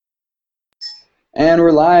And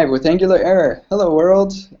we're live with Angular Air. Hello,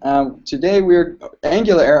 world. Today we're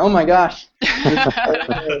Angular Air. Oh my gosh!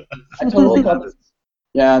 I totally got this.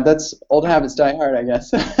 Yeah, that's old habits die hard, I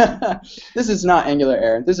guess. This is not Angular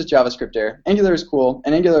Air. This is JavaScript Air. Angular is cool,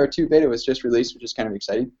 and Angular 2 beta was just released, which is kind of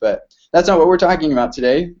exciting. But that's not what we're talking about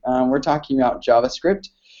today. We're talking about JavaScript,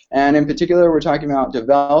 and in particular, we're talking about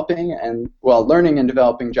learning and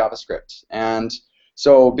developing JavaScript. And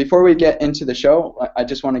so before we get into the show, I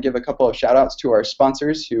just want to give a couple of shout-outs to our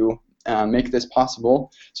sponsors who make this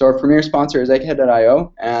possible. So our premier sponsor is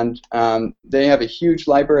Egghead.io, and they have a huge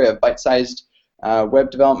library of bite-sized web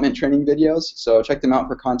development training videos. So check them out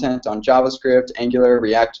for content on JavaScript, Angular,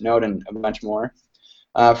 React, Node, and a bunch more.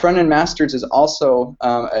 Front-End Masters is also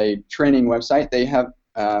a training website. They have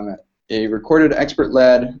a recorded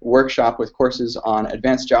expert-led workshop with courses on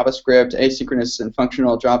advanced JavaScript, asynchronous and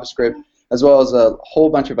functional JavaScript, as well as a whole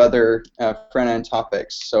bunch of other front-end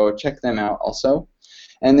topics. So check them out also.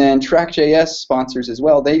 And then Track.js sponsors as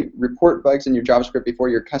well. They report bugs in your JavaScript before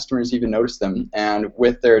your customers even notice them. And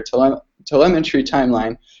with their telemetry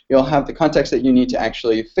timeline, you'll have the context that you need to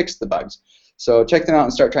actually fix the bugs. So check them out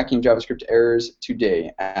and start tracking JavaScript errors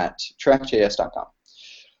today at trackjs.com.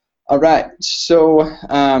 All right, so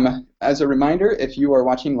as a reminder, if you are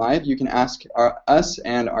watching live, you can ask us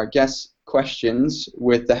and our guests questions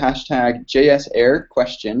with the hashtag jsAir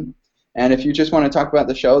question. And if you just want to talk about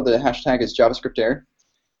the show, the hashtag is JavaScript Air.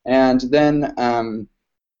 And then,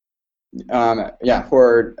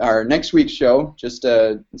 for our next week's show, just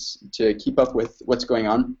to keep up with what's going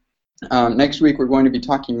on, next week we're going to be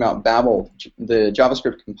talking about Babel, the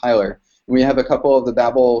JavaScript compiler. And we have a couple of the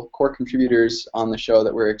Babel core contributors on the show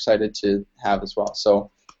that we're excited to have as well. So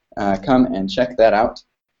come and check that out.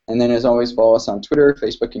 And then, as always, follow us on Twitter,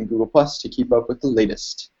 Facebook, and Google+ to keep up with the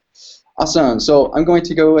latest. Awesome. So I'm going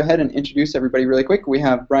to go ahead and introduce everybody really quick. We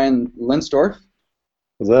have Brian Linsdorf.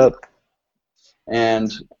 What's up?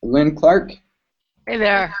 And Lynn Clark. Hey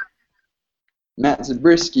there. Matt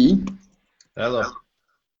Zabriskie. Hello.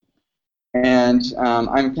 And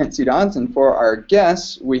I'm Kent C. Dodds, and for our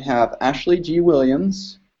guests, we have Ashley G.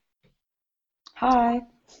 Williams. Hi.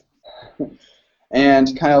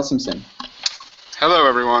 And Kyle Simpson. Hello,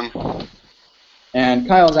 everyone. And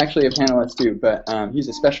Kyle's actually a panelist too, but he's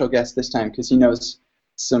a special guest this time because he knows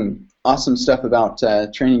some awesome stuff about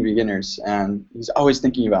training beginners, and he's always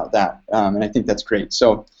thinking about that, and I think that's great.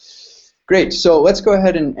 So, great. So let's go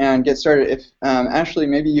ahead and get started. If Ashley,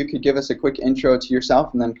 maybe you could give us a quick intro to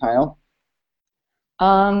yourself, and then Kyle.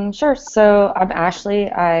 Sure. So I'm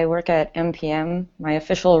Ashley. I work at NPM. My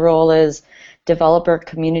official role is developer,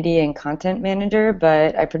 community, and content manager,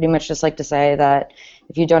 but I pretty much just like to say that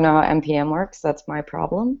if you don't know how NPM works, that's my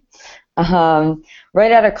problem.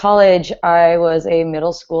 Right out of college, I was a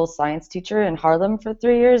middle school science teacher in Harlem for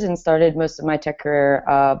 3 years and started most of my tech career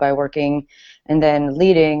by working and then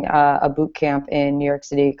leading a boot camp in New York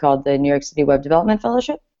City called the New York City Web Development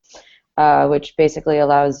Fellowship, which basically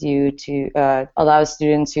allows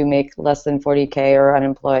students who make less than 40K or are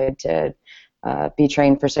unemployed to be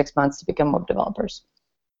trained for 6 months to become web developers.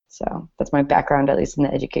 So that's my background, at least in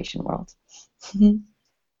the education world.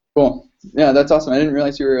 Cool. Yeah, that's awesome. I didn't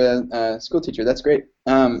realize you were a school teacher. That's great.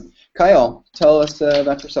 Kyle, tell us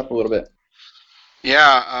about yourself a little bit.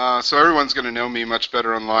 Yeah, so everyone's going to know me much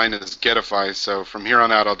better online as Getify, so from here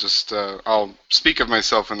on out I'll speak of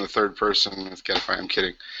myself in the third person as Getify. I'm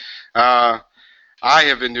kidding. I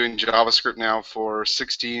have been doing JavaScript now for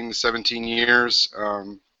 16 to 17 years.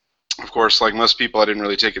 Of course, like most people, I didn't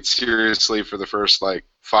really take it seriously for the first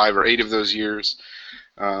 5 or 8 of those years.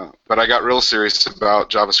 But I got real serious about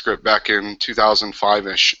JavaScript back in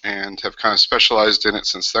 2005-ish and have kind of specialized in it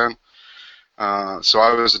since then. So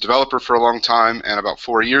I was a developer for a long time, and about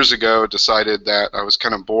 4 years ago decided that I was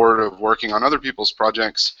kind of bored of working on other people's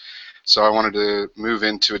projects, so I wanted to move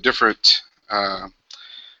into a different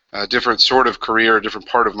sort of career, a different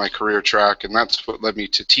part of my career track, and that's what led me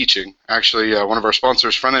to teaching. Actually, one of our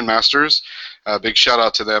sponsors, Front-End Masters, big shout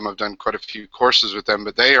out to them. I've done quite a few courses with them,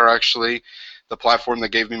 but they are actually the platform that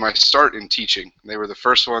gave me my start in teaching. They were the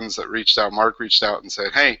first ones that reached out. Mark reached out and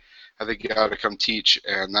said, hey, I think you ought to come teach,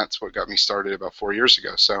 and that's what got me started about 4 years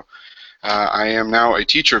ago. So I am now a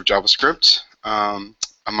teacher of JavaScript.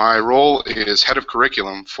 My role is head of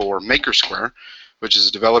curriculum for MakerSquare, which is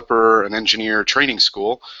a developer and engineer training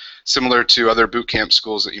school, similar to other boot camp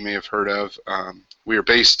schools that you may have heard of. We are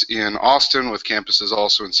based in Austin with campuses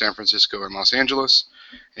also in San Francisco and Los Angeles,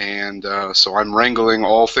 and so I'm wrangling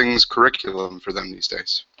all things curriculum for them these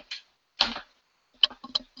days.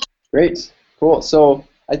 Great, cool. So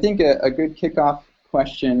I think a good kickoff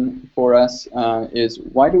question for us is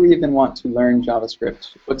why do we even want to learn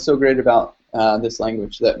JavaScript? What's so great about this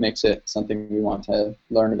language that makes it something we want to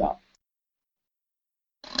learn about?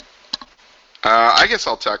 I guess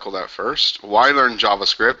I'll tackle that first. Why learn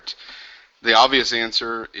JavaScript? The obvious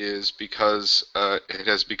answer is because it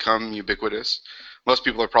has become ubiquitous. Most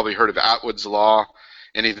people have probably heard of Atwood's law.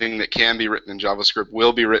 Anything that can be written in JavaScript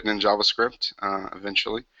will be written in JavaScript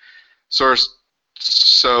eventually.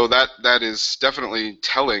 So that is definitely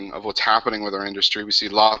telling of what's happening with our industry. We see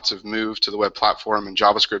lots of move to the web platform, and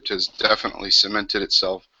JavaScript has definitely cemented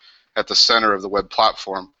itself at the center of the web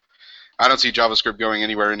platform. I don't see JavaScript going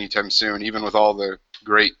anywhere anytime soon, even with all the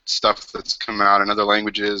great stuff that's come out in other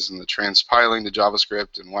languages and the transpiling to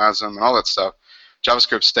JavaScript and WASM and all that stuff.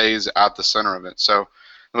 JavaScript stays at the center of it. So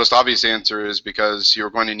the most obvious answer is because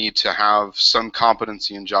you're going to need to have some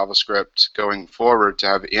competency in JavaScript going forward to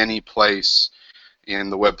have any place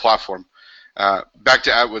in the web platform. Back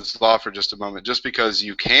to Atwood's law for just a moment. Just because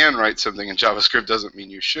you can write something in JavaScript doesn't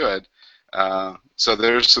mean you should. So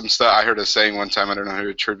there's some stuff I heard a saying one time, I don't know who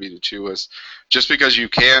attributed it to, was just because you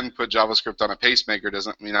can put JavaScript on a pacemaker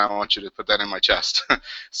doesn't mean I want you to put that in my chest.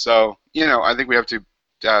 So, I think we have to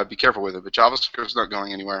be careful with it, but JavaScript's not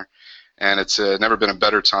going anywhere, and it's never been a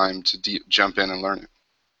better time to jump in and learn it.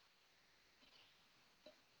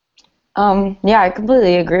 Yeah, I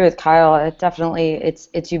completely agree with Kyle.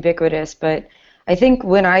 It's ubiquitous, but I think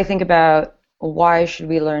when I think about why should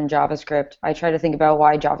we learn JavaScript, I try to think about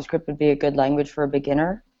why JavaScript would be a good language for a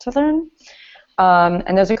beginner to learn.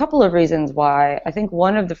 And there's a couple of reasons why. I think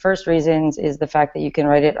one of the first reasons is the fact that you can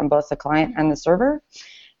write it on both the client and the server.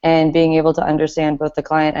 And being able to understand both the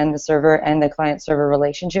client and the server and the client-server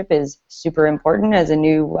relationship is super important as a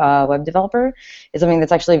new web developer. It's something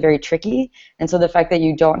that's actually very tricky. And so the fact that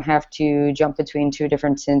you don't have to jump between two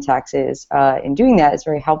different syntaxes in doing that is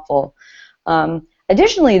very helpful.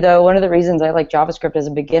 Additionally, though, one of the reasons I like JavaScript as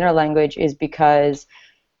a beginner language is because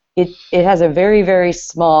it has a very, very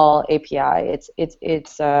small API.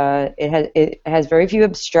 It has very few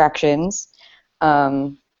abstractions.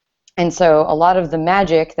 And so a lot of the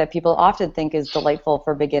magic that people often think is delightful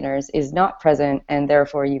for beginners is not present, and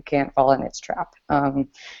therefore you can't fall in its trap.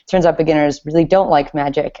 Turns out beginners really don't like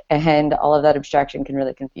magic, and all of that abstraction can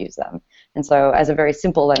really confuse them. And so as a very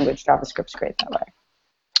simple language, JavaScript's great that way.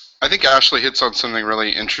 I think Ashley hits on something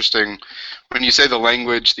really interesting. When you say the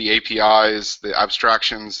language, the APIs, the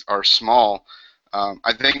abstractions are small,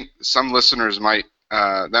 I think some listeners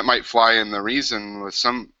that might fly in the reason with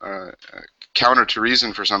some counter to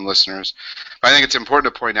reason for some listeners. But I think it's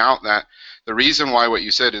important to point out that the reason why what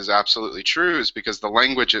you said is absolutely true is because the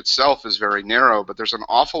language itself is very narrow, but there's an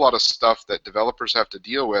awful lot of stuff that developers have to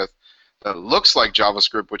deal with that looks like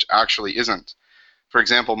JavaScript, which actually isn't. For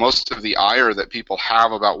example, most of the ire that people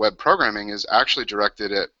have about web programming is actually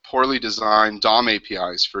directed at poorly designed DOM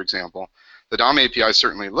APIs, for example. The DOM APIs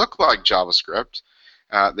certainly look like JavaScript.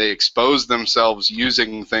 They expose themselves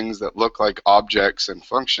using things that look like objects and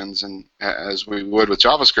functions, and as we would with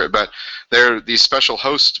JavaScript, but they're these special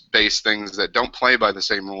host-based things that don't play by the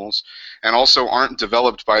same rules and also aren't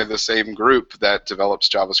developed by the same group that develops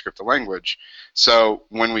JavaScript, the language. So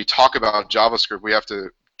when we talk about JavaScript, we have to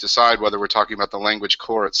decide whether we're talking about the language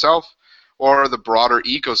core itself or the broader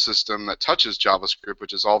ecosystem that touches JavaScript,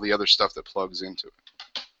 which is all the other stuff that plugs into it.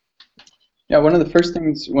 Yeah, one of the first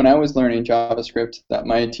things when I was learning JavaScript that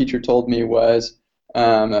my teacher told me was,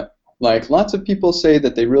 like, lots of people say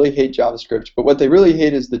that they really hate JavaScript, but what they really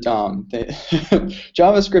hate is the DOM.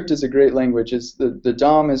 JavaScript is a great language. The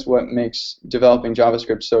DOM is what makes developing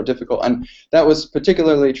JavaScript so difficult, and that was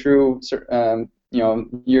particularly true,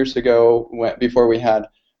 years ago before we had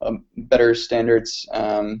a better standards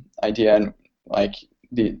idea, and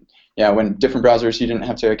when different browsers, you didn't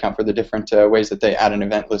have to account for the different ways that they add an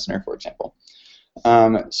event listener, for example.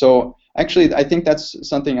 So actually, I think that's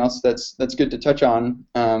something else that's good to touch on,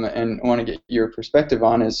 and I want to get your perspective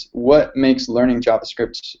on, is what makes learning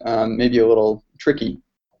JavaScript maybe a little tricky.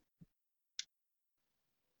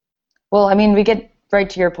 Well, I mean, we get right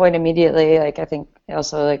to your point immediately. Like, I think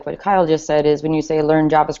also, like what Kyle just said, is when you say learn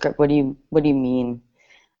JavaScript, what do you mean?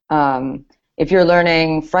 If you're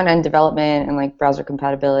learning front-end development and like browser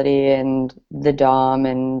compatibility and the DOM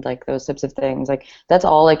and like those types of things, like that's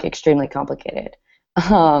all like extremely complicated.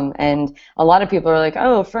 And a lot of people are like,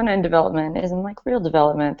 oh, front-end development isn't like real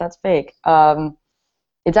development, that's fake.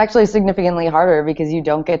 It's actually significantly harder because you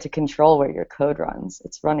don't get to control where your code runs.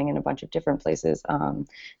 It's running in a bunch of different places and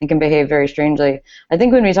can behave very strangely. I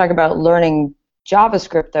think when we talk about learning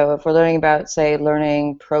JavaScript, though, if we're learning about, say,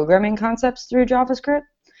 learning programming concepts through JavaScript,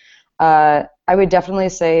 I would definitely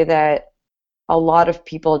say that a lot of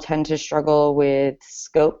people tend to struggle with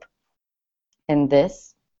scope and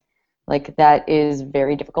this. like that is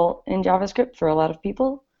very difficult in JavaScript for a lot of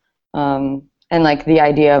people. And like the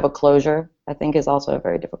idea of a closure, I think, is also a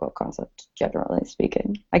very difficult concept, generally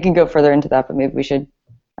speaking. I can go further into that, but maybe we should.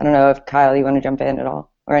 I don't know if Kyle, you want to jump in at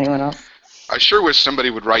all, or anyone else. I sure wish somebody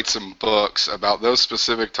would write some books about those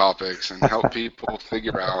specific topics and help people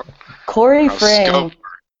figure out Corey scope Fring.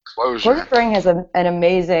 closure. Corey Fring has an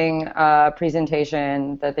amazing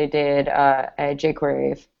presentation that they did at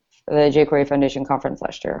jQuery, the jQuery Foundation conference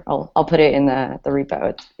last year. I'll put it in the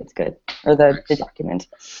repo. It's good, or the document.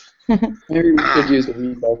 Maybe we should use the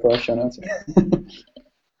repo for our show notes.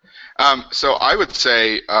 So I would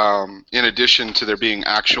say, in addition to there being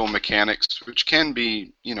actual mechanics, which can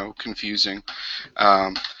be, confusing,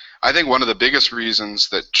 I think one of the biggest reasons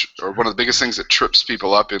that, or one of the biggest things that trips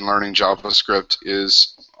people up in learning JavaScript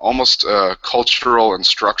is almost cultural and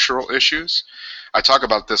structural issues. I talk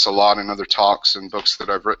about this a lot in other talks and books that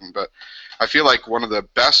I've written, but I feel like one of the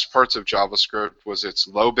best parts of JavaScript was its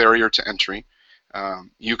low barrier to entry.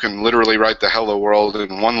 You can literally write the hello world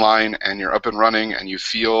in one line and you're up and running and you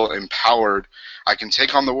feel empowered. I can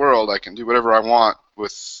take on the world, I can do whatever I want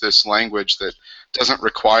with this language that doesn't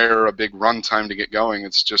require a big runtime to get going.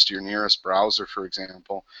 It's just your nearest browser, for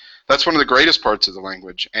example. That's one of the greatest parts of the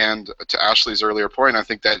language. And to Ashley's earlier point, I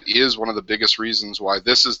think that is one of the biggest reasons why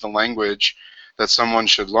this is the language that someone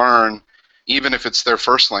should learn, even if it's their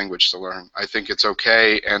first language to learn. I think it's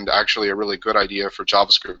okay and actually a really good idea for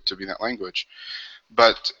JavaScript to be that language.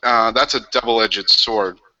 But that's a double-edged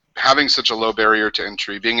sword. Having such a low barrier to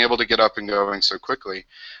entry, being able to get up and going so quickly,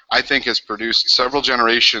 I think has produced several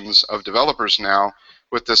generations of developers now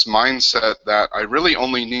with this mindset that I really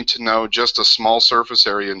only need to know just a small surface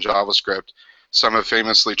area in JavaScript. Some have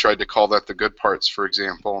famously tried to call that the good parts, for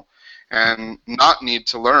example, and not need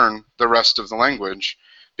to learn the rest of the language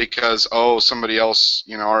because, oh, somebody else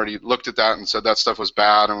already looked at that and said that stuff was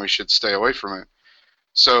bad and we should stay away from it.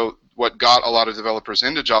 So what got a lot of developers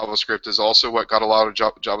into JavaScript is also what got a lot of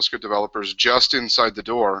JavaScript developers just inside the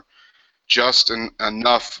door, just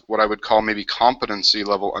enough what I would call maybe competency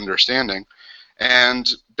level understanding. And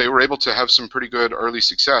they were able to have some pretty good early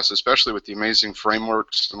success, especially with the amazing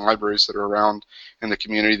frameworks and libraries that are around in the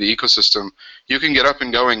community, the ecosystem. You can get up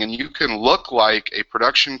and going and you can look like a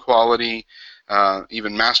production quality,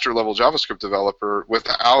 even master level JavaScript developer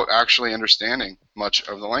without actually understanding much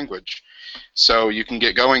of the language. So you can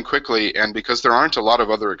get going quickly, and because there aren't a lot of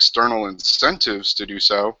other external incentives to do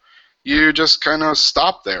so, you just kind of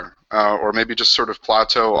stop there, or maybe just sort of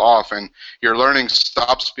plateau off, and your learning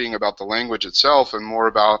stops being about the language itself and more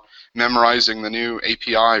about memorizing the new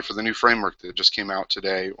API for the new framework that just came out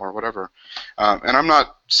today or whatever. And I'm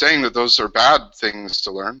not saying that those are bad things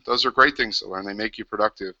to learn. Those are great things to learn. They make you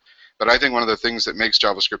productive. But I think one of the things that makes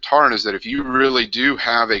JavaScript hard is that if you really do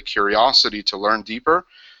have a curiosity to learn deeper,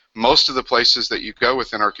 most of the places that you go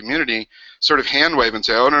within our community sort of hand wave and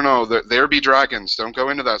say, oh, no, there be dragons. Don't go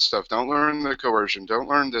into that stuff. Don't learn the coercion. Don't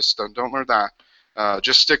learn this stuff. Don't learn that.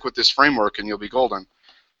 Just stick with this framework and you'll be golden.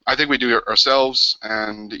 I think we do ourselves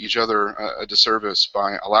and each other a disservice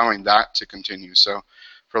by allowing that to continue. So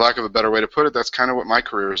for lack of a better way to put it, that's kind of what my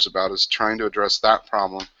career is about, is trying to address that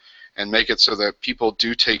problem and make it so that people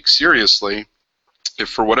do take seriously, if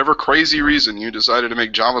for whatever crazy reason you decided to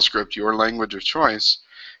make JavaScript your language of choice,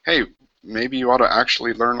 hey, maybe you ought to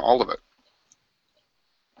actually learn all of it.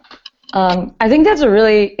 I think that's a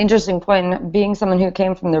really interesting point. Being someone who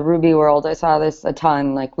came from the Ruby world, I saw this a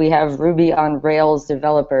ton. Like, we have Ruby on Rails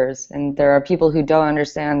developers, and there are people who don't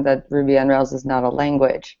understand that Ruby on Rails is not a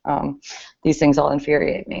language. These things all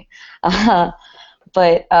infuriate me.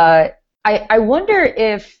 But I wonder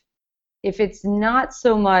if it's not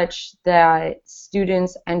so much that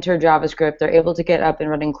students enter JavaScript, they're able to get up and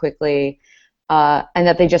running quickly, and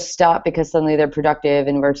that they just stop because suddenly they're productive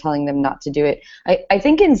and we're telling them not to do it. I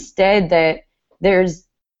think instead that there's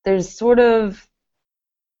something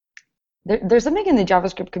in the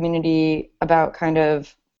JavaScript community about kind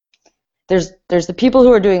of, there's the people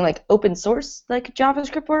who are doing like open source like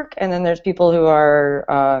JavaScript work, and then there's people who are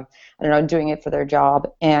I don't know, doing it for their job.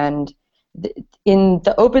 And in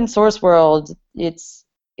the open source world, it's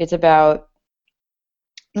about,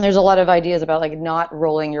 there's a lot of ideas about like not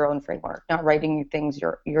rolling your own framework, not writing things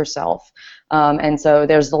yourself. And so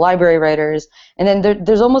there's the library writers, and then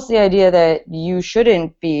there's almost the idea that you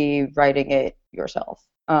shouldn't be writing it yourself.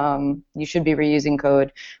 You should be reusing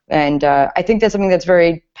code, and I think that's something that's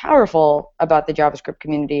very powerful about the JavaScript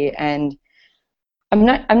community. And I'm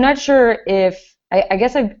not sure if I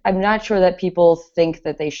guess I'm not sure that people think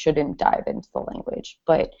that they shouldn't dive into the language,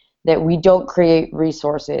 but that we don't create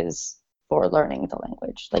resources for learning the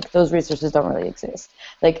language. Like, those resources don't really exist.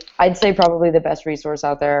 Like, I'd say probably the best resource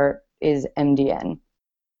out there is MDN.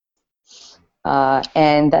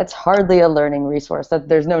 And that's hardly a learning resource.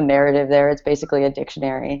 There's no narrative there. It's basically a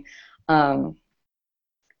dictionary. And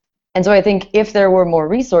so I think if there were more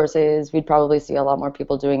resources, we'd probably see a lot more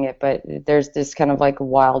people doing it. But there's this kind of like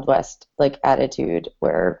Wild West like attitude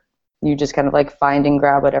where you just kind of like find and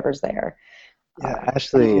grab whatever's there. Yeah,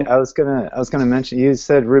 Ashley, I was gonna mention, you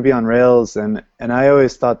said Ruby on Rails, and I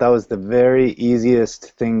always thought that was the very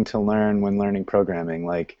easiest thing to learn when learning programming.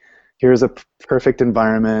 Like, here's a perfect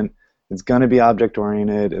environment. It's gonna be object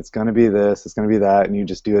oriented. It's gonna be this. It's gonna be that, and you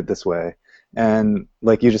just do it this way. And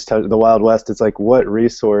like you just touched the Wild West, it's like what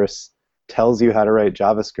resource tells you how to write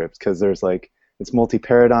JavaScript? Because there's like it's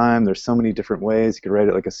multi-paradigm. There's so many different ways. You could write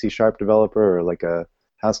it like a C# developer or like a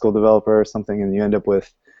Haskell developer or something, and you end up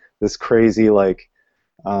with this crazy like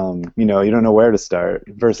you know, you don't know where to start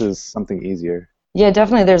versus something easier. Yeah,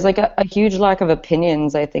 definitely. There's like a huge lack of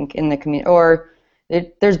opinions, I think, in the community, or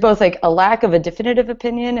there's both like a lack of a definitive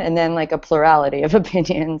opinion and then like a plurality of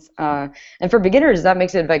opinions. And for beginners, that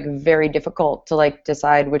makes it like very difficult to like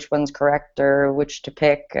decide which one's correct or which to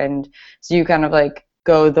pick. And so you kind of like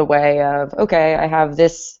go the way of, okay, I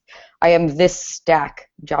am this stack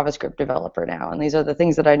JavaScript developer now, and these are the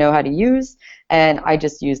things that I know how to use, and I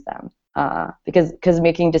just use them because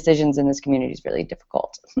making decisions in this community is really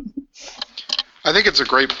difficult. I think it's a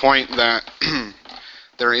great point that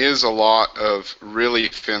there is a lot of really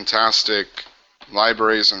fantastic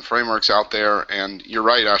libraries and frameworks out there, and you're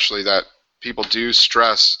right, Ashley, that people do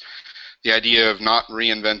stress the idea of not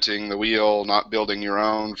reinventing the wheel, not building your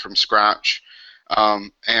own from scratch.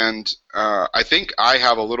 I think I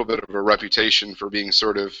have a little bit of a reputation for being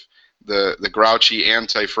sort of the grouchy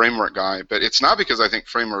anti-framework guy, but it's not because I think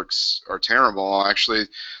frameworks are terrible. Actually,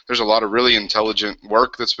 there's a lot of really intelligent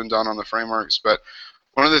work that's been done on the frameworks, but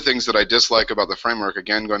one of the things that I dislike about the framework,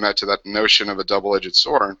 again, going back to that notion of a double-edged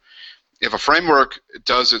sword, if a framework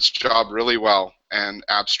does its job really well and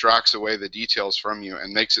abstracts away the details from you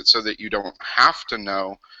and makes it so that you don't have to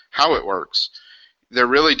know how it works, there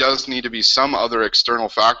really does need to be some other external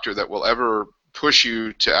factor that will ever push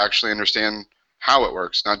you to actually understand how it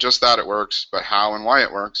works. Not just that it works, but how and why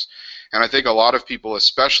it works. And I think a lot of people,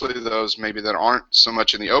 especially those maybe that aren't so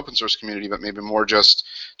much in the open source community, but maybe more just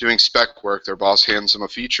doing spec work, their boss hands them a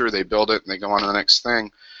feature, they build it, and they go on to the next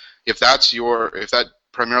thing. If that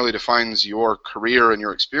primarily defines your career and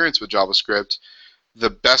your experience with JavaScript, the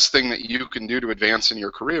best thing that you can do to advance in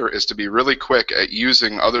your career is to be really quick at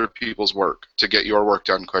using other people's work to get your work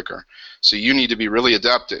done quicker. So you need to be really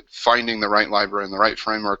adept at finding the right library and the right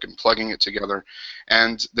framework and plugging it together.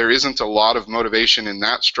 And there isn't a lot of motivation in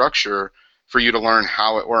that structure for you to learn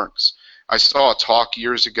how it works. I saw a talk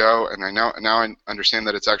years ago, and now I understand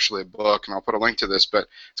that it's actually a book, and I'll put a link to this, but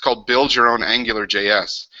it's called Build Your Own Angular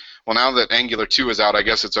JS. Well, now that Angular 2 is out, I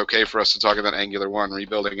guess it's okay for us to talk about Angular 1,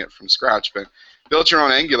 rebuilding it from scratch. But Build Your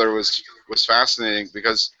Own Angular was fascinating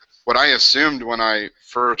because what I assumed when I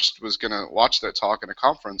first was going to watch that talk in a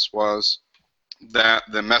conference was that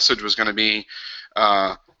the message was going to be,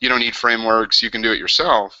 you don't need frameworks, you can do it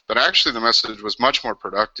yourself. But actually the message was much more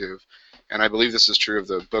productive, and I believe this is true of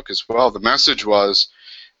the book as well. The message was,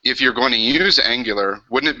 if you're going to use Angular,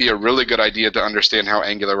 wouldn't it be a really good idea to understand how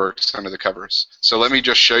Angular works under the covers? So let me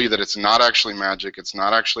just show you that it's not actually magic, it's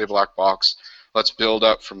not actually a black box. Let's build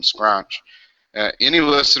up from scratch. Any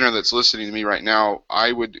listener that's listening to me right now,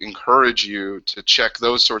 I would encourage you to check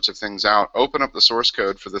those sorts of things out. Open up the source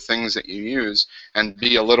code for the things that you use and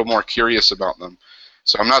be a little more curious about them.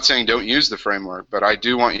 So I'm not saying don't use the framework, but I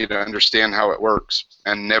do want you to understand how it works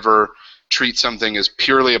and never treat something as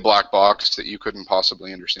purely a black box that you couldn't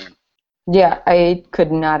possibly understand. Yeah, I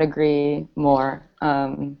could not agree more.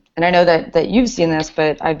 And I know that you've seen this,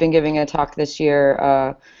 but I've been giving a talk this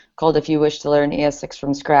year called If You Wish to Learn ES6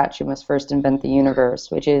 from Scratch, You Must First Invent the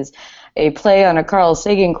Universe, which is a play on a Carl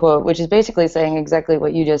Sagan quote, which is basically saying exactly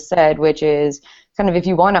what you just said, which is kind of if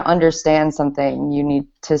you want to understand something, you need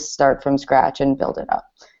to start from scratch and build it up.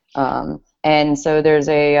 And so there's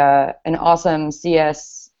an awesome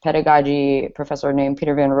CS pedagogy professor named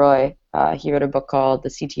Peter Van Roy. He wrote a book called The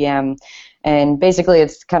CTM, and basically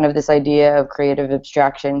it's kind of this idea of creative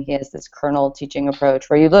abstraction. He has this kernel teaching approach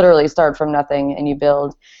where you literally start from nothing and you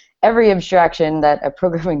build every abstraction that a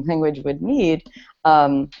programming language would need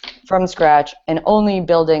from scratch, and only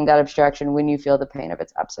building that abstraction when you feel the pain of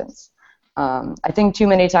its absence. I think too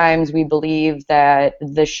many times we believe that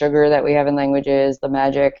the sugar that we have in languages, the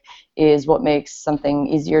magic, is what makes something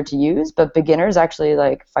easier to use, but beginners actually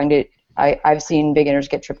like find it. I've seen beginners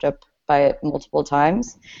get tripped up by it multiple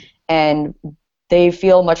times, and they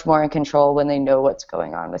feel much more in control when they know what's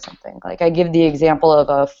going on with something. Like I give the example of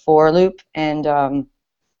a for loop, and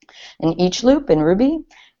an each loop in Ruby,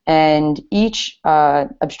 and each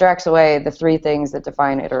abstracts away the three things that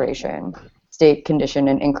define iteration: state, condition,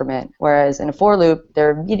 and increment. Whereas in a for loop,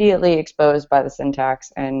 they're immediately exposed by the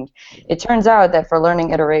syntax. And it turns out that for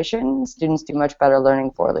learning iteration, students do much better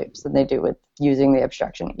learning for loops than they do with using the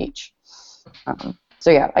abstraction each. So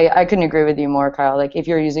yeah, I couldn't agree with you more, Kyle. Like, if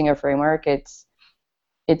you're using a framework, it's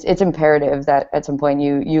imperative that at some point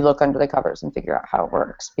you look under the covers and figure out how it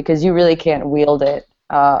works, because you really can't wield it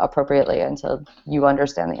appropriately until you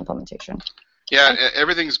understand the implementation. Yeah,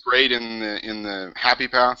 everything's great in the happy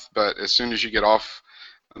path, but as soon as you get off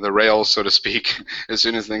the rails, so to speak, as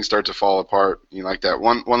soon as things start to fall apart, you like that.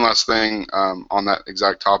 One last thing on that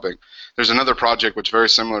exact topic. There's another project which is very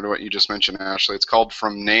similar to what you just mentioned, Ashley. It's called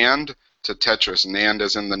From NAND to Tetris. NAND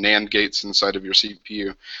as in the NAND gates inside of your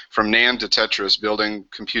CPU. From NAND to Tetris, building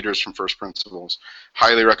computers from first principles.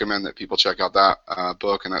 Highly recommend that people check out that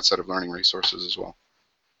book and that set of learning resources as well.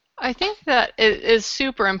 I think that it is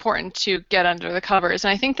super important to get under the covers,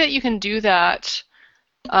 and I think that you can do that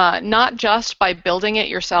not just by building it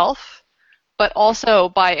yourself, but also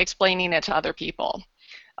by explaining it to other people.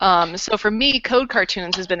 So for me, code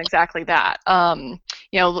cartoons has been exactly that.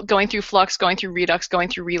 You know, going through Flux, going through Redux, going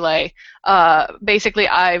through Relay. Basically,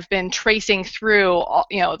 I've been tracing through all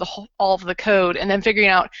of the code and then figuring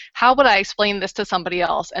out how would I explain this to somebody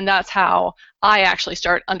else, and that's how I actually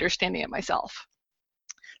start understanding it myself.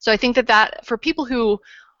 So I think that for people who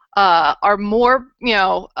are more,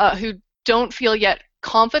 who don't feel yet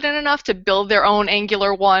confident enough to build their own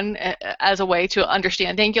Angular 1 as a way to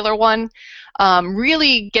understand Angular 1,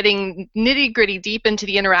 really getting nitty-gritty deep into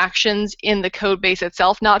the interactions in the code base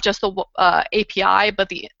itself, not just the API, but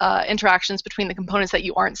the interactions between the components that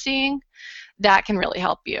you aren't seeing, that can really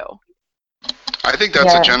help you. I think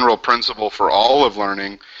that's a general principle for all of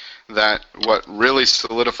learning, that what really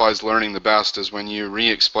solidifies learning the best is when you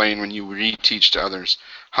re-explain, when you re-teach to others.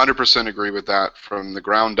 100% agree with that. From the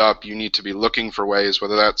ground up, you need to be looking for ways,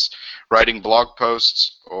 whether that's writing blog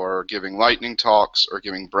posts or giving lightning talks or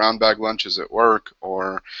giving brown bag lunches at work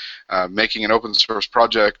or making an open source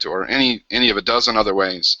project or any of a dozen other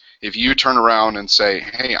ways. If you turn around and say,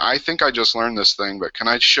 hey, I think I just learned this thing, but can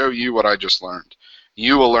I show you what I just learned?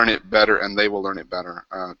 You will learn it better and they will learn it better.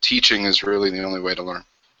 Teaching is really the only way to learn.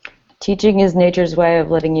 Teaching is nature's way of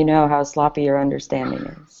letting you know how sloppy your understanding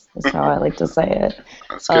is. That's how I like to say it.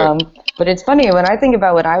 That's good. But it's funny, when I think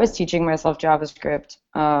about when I was teaching myself JavaScript,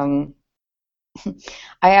 I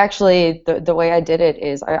actually, the way I did it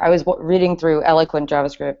is I was reading through Eloquent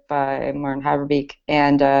JavaScript by Martin Haverbeek,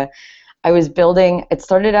 and I was building, it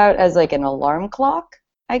started out as like an alarm clock,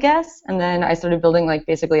 I guess, and then I started building like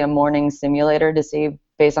basically a morning simulator to see,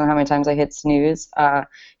 based on how many times I hit snooze,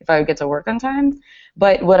 if I would get to work on time.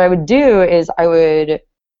 But what I would do is I would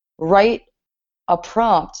write a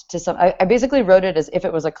prompt to I basically wrote it as if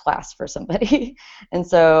it was a class for somebody. And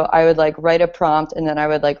so I would like write a prompt, and then I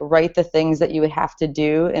would like write the things that you would have to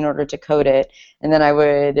do in order to code it, and then I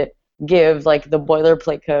would give like the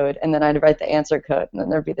boilerplate code, and then I'd write the answer code, and then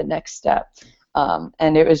there'd be the next step.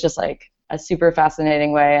 And it was just like a super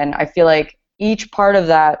fascinating way, and I feel like each part of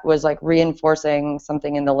that was like reinforcing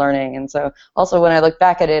something in the learning. And so also when I look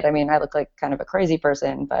back at it, I mean, I look like kind of a crazy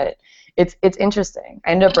person, but it's interesting.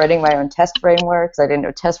 I ended up writing my own test frameworks. I didn't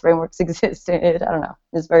know test frameworks existed. I don't know.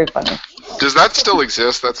 It's very funny. Does that still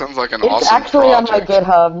exxt? That sounds like an awesome project. It's actually on my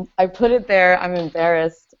GitHub. I put it there. I'm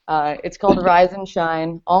embarrassed. It's called Rise and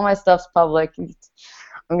Shine. All my stuff's public.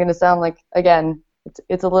 I'm going to sound like, again,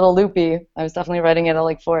 it's a little loopy. I was definitely writing it at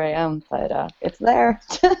like 4 a.m., but it's there.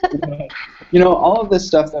 You know, all of this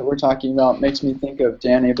stuff that we're talking about makes me think of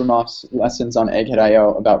Dan Abramoff's lessons on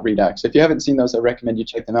Egghead.io about Redux. If you haven't seen those, I recommend you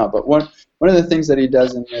check them out. But one of the things that he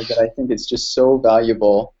does in there that I think is just so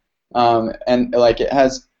valuable, and like it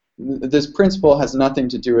has, this principle has nothing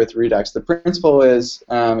to do with Redux. The principle is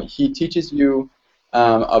he teaches you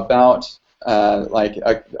about like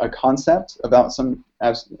a concept, about some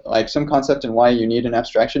concept and why you need an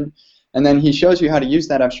abstraction, and then he shows you how to use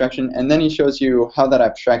that abstraction, and then he shows you how that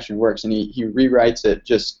abstraction works, and he rewrites it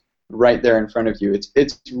just right there in front of you.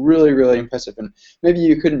 It's really, really impressive, and maybe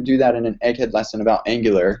you couldn't do that in an Egghead lesson about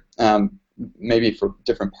Angular, maybe for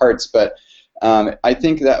different parts, but I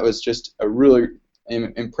think that was just a really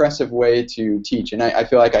impressive way to teach, and I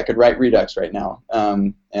feel like I could write Redux right now,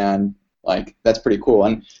 and like, that's pretty cool.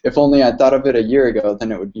 And if only I'd thought of it a year ago,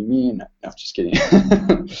 then it would be me. No, just kidding.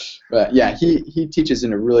 But yeah, he teaches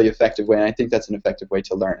in a really effective way, and I think that's an effective way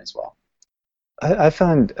to learn as well. I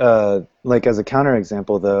found, like as a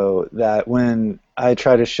counterexample though, that when I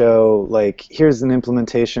try to show, like, here's an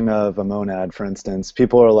implementation of a monad, for instance,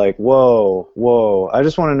 people are like, whoa, whoa, I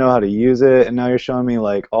just want to know how to use it, and now you're showing me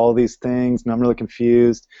like all these things, and I'm really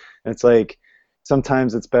confused. And it's like,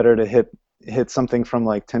 sometimes it's better to hit something from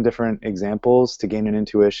like 10 different examples to gain an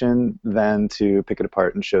intuition than to pick it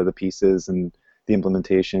apart and show the pieces and the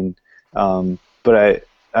implementation. But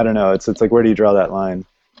I don't know, it's like, where do you draw that line?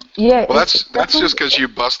 Yeah, Well, it's that's just definitely. because you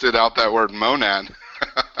busted out that word monad.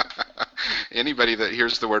 Anybody that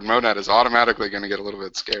hears the word monad is automatically going to get a little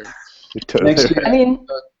bit scared. You're totally Next year, right. I mean,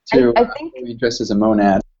 to I think we dress as a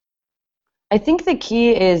monad. I think the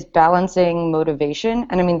key is balancing motivation.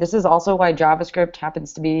 And I mean, this is also why JavaScript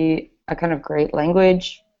happens to be a kind of great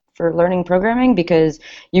language for learning programming, because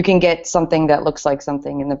you can get something that looks like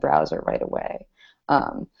something in the browser right away.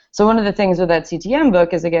 So one of the things with that CTM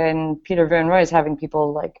book is, again, Peter Van Roy is having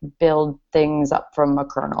people like build things up from a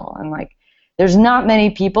kernel. And like, there's not many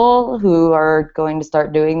people who are going to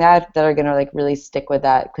start doing that are going to like really stick with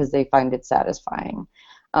that because they find it satisfying.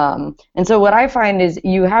 And so what I find is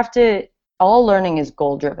you have to, all learning is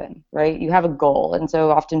goal driven, right? You have a goal. And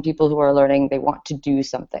so often people who are learning, they want to do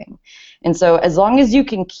something. And so as long as you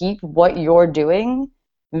can keep what you're doing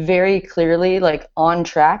very clearly like on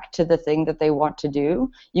track to the thing that they want to do,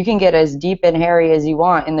 you can get as deep and hairy as you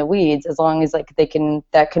want in the weeds, as long as like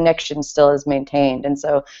that connection still is maintained. And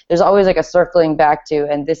so there's always like a circling back to,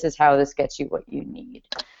 and this is how this gets you what you need.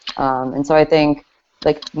 And so I think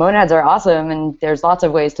like monads are awesome, and there's lots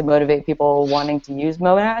of ways to motivate people wanting to use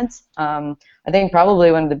monads. I think probably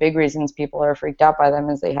one of the big reasons people are freaked out by them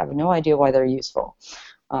is they have no idea why they're useful.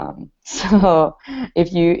 So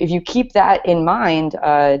if you keep that in mind,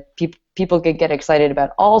 people could get excited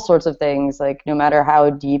about all sorts of things, like no matter how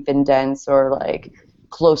deep and dense or like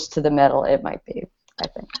close to the metal it might be, I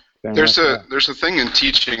think. There's a thing in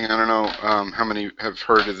teaching, I don't know how many have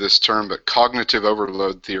heard of this term, but cognitive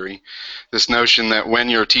overload theory. This notion that when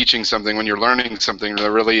you're teaching something, when you're learning something,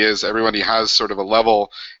 there really is, everybody has sort of a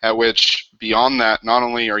level at which beyond that, not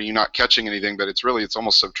only are you not catching anything, but it's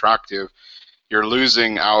almost subtractive. You're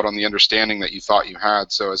losing out on the understanding that you thought you had.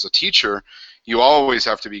 So as a teacher, you always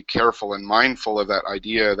have to be careful and mindful of that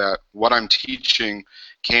idea that what I'm teaching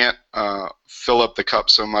can't fill up the cup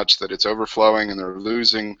so much that it's overflowing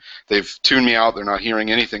and they've tuned me out, they're not hearing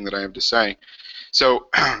anything that I have to say. So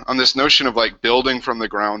on this notion of like building from the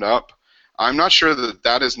ground up, I'm not sure that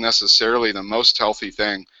that is necessarily the most healthy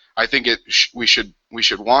thing. I think we should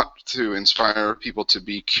want to inspire people to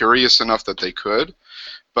be curious enough that they could,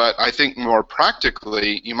 but I think more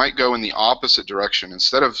practically, you might go in the opposite direction.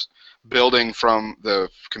 Instead of building from the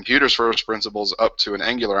computer's first principles up to an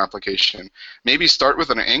Angular application, maybe start with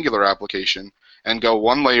an Angular application and go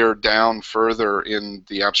one layer down further in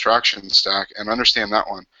the abstraction stack and understand that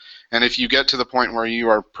one. And if you get to the point where you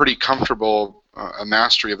are pretty comfortable, a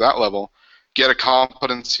mastery of that level, get a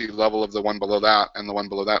competency level of the one below that and the one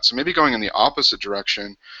below that. So maybe going in the opposite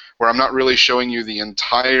direction, where I'm not really showing you the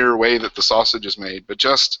entire way that the sausage is made, but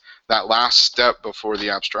just that last step before the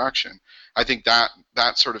abstraction. I think that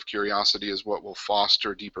sort of curiosity is what will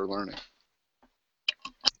foster deeper learning.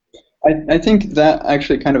 I think that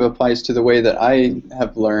actually kind of applies to the way that I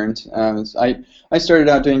have learned. I started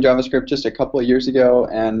out doing JavaScript just a couple of years ago,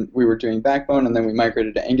 and we were doing Backbone, and then we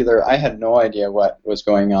migrated to Angular. I had no idea what was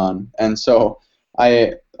going on, and so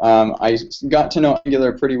I got to know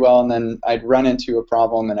Angular pretty well, and then I'd run into a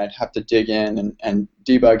problem, and I'd have to dig in and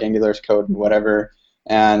debug Angular's code and whatever.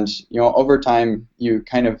 And over time, you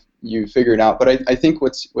figure it out. But I think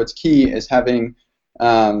what's key is having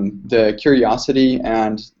the curiosity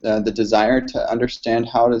and the desire to understand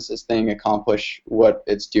how does this thing accomplish what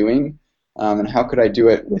it's doing, and how could I do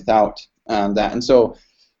it without that. And so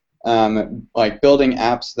like building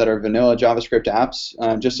apps that are vanilla JavaScript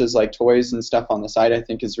apps, just as like toys and stuff on the side, I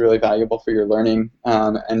think is really valuable for your learning,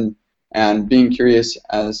 and being curious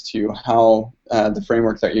as to how the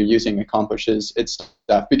framework that you're using accomplishes its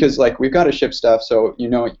stuff. Because like we've got to ship stuff, so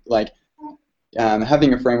like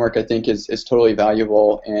having a framework, I think, is totally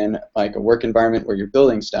valuable in like a work environment where you're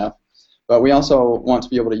building stuff. But we also want to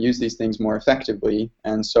be able to use these things more effectively,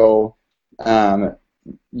 and so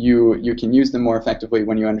you can use them more effectively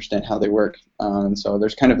when you understand how they work. And so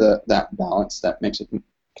there's kind of that balance that makes it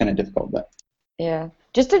kind of difficult. But yeah,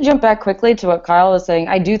 just to jump back quickly to what Kyle was saying,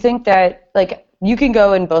 I do think that like you can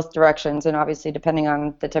go in both directions, and obviously depending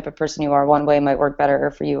on the type of person you are, one way might work better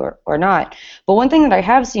for you or not. But one thing that I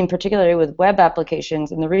have seen, particularly with web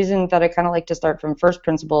applications, and the reason that I kind of like to start from first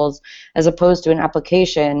principles as opposed to an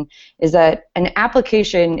application, is that an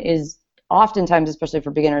application is oftentimes, especially for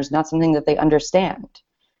beginners, not something that they understand.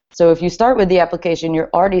 So if you start with the application, you're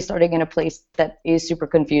already starting in a place that is super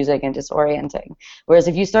confusing and disorienting. Whereas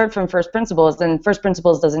if you start from first principles, then first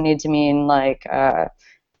principles doesn't need to mean like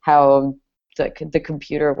how the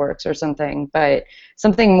computer works or something, but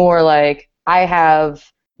something more like I have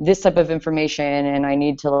this type of information and I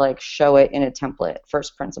need to like show it in a template,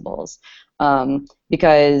 first principles.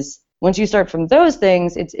 Because once you start from those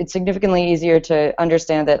things, it's significantly easier to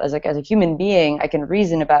understand that as a human being, I can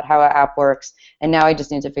reason about how an app works, and now I just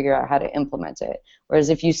need to figure out how to implement it. Whereas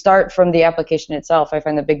if you start from the application itself, I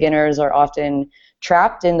find that beginners are often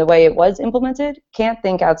trapped in the way it was implemented, can't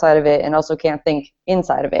think outside of it, and also can't think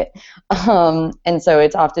inside of it. And so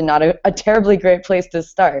it's often not a terribly great place to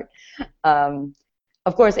start.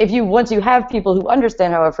 Of course, once you have people who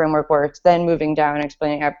understand how a framework works, then moving down and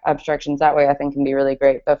explaining abstractions that way, I think, can be really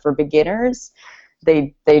great. But for beginners,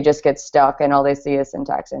 they just get stuck and all they see is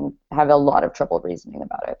syntax and have a lot of trouble reasoning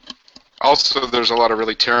about it. Also, there's a lot of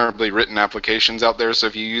really terribly written applications out there, so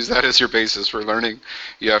if you use that as your basis for learning,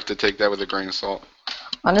 you have to take that with a grain of salt.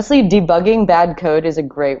 Honestly, debugging bad code is a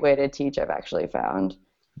great way to teach, I've actually found.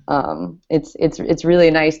 It's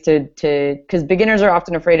really nice to because beginners are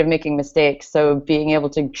often afraid of making mistakes, so being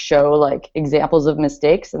able to show like examples of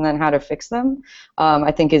mistakes and then how to fix them,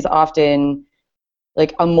 I think is often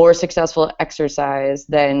like a more successful exercise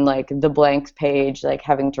than like the blank page, like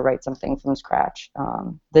having to write something from scratch.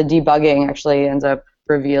 The debugging actually ends up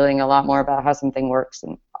revealing a lot more about how something works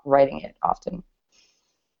and writing it often.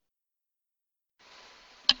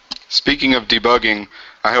 Speaking of debugging,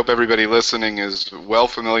 I hope everybody listening is well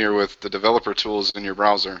familiar with the developer tools in your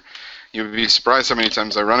browser. You would be surprised how many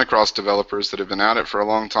times I run across developers that have been at it for a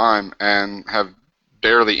long time and have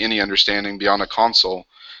barely any understanding beyond a console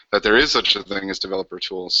that there is such a thing as developer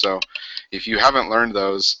tools. So if you haven't learned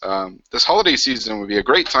those, this holiday season would be a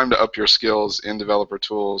great time to up your skills in developer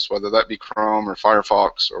tools, whether that be Chrome or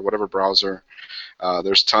Firefox or whatever browser.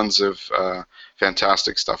 There's tons of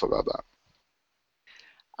fantastic stuff about that.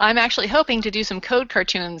 I'm actually hoping to do some code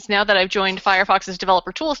cartoons now that I've joined Firefox's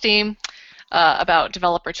developer tools team about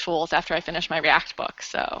developer tools after I finish my React book.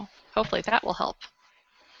 So hopefully that will help.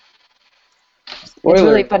 Spoiler. It's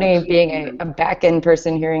really funny being a back-end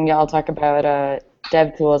person hearing y'all talk about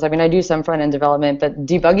dev tools. I mean, I do some front-end development, but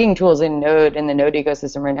debugging tools in Node in the Node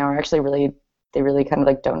ecosystem right now are actually they really kind of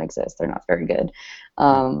like don't exist. They're not very good.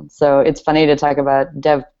 So it's funny to talk about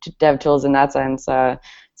dev tools in that sense.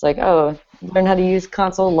 It's like, oh, learn how to use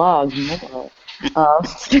console log.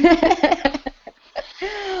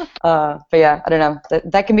 But yeah, I don't know.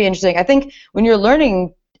 That can be interesting. I think when you're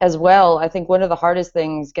learning as well, I think one of the hardest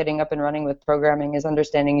things getting up and running with programming is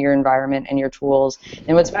understanding your environment and your tools.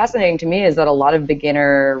 And what's fascinating to me is that a lot of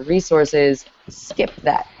beginner resources skip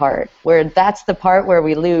that part, where that's the part where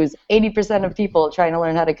we lose 80% of people trying to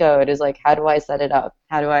learn how to code is like, how do I set it up?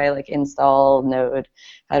 How do I like install Node?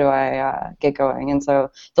 How do I get going? And so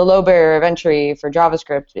the low barrier of entry for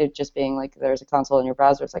JavaScript, it just being like there's a console in your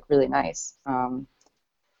browser, it's like really nice.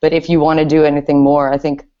 But if you want to do anything more, I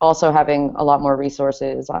think also having a lot more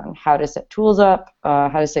resources on how to set tools up, how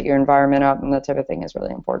to set your environment up, and that type of thing is really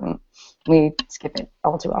important. We skip it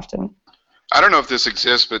all too often. I don't know if this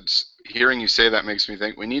exists, but hearing you say that makes me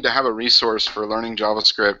think we need to have a resource for learning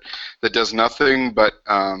JavaScript that does nothing but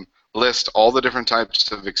list all the different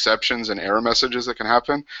types of exceptions and error messages that can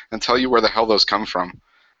happen and tell you where the hell those come from.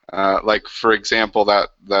 Like, for example,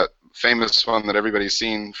 that famous one that everybody's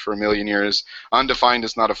seen for a million years, undefined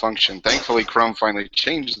is not a function. Thankfully, Chrome finally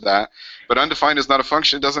changed that, but undefined is not a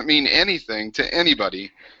function. It doesn't mean anything to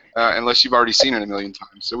anybody unless you've already seen it a million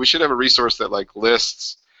times. So we should have a resource that like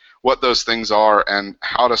lists what those things are and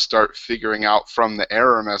how to start figuring out from the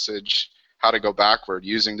error message how to go backward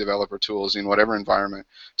using developer tools in whatever environment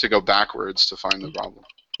to go backwards to find the problem.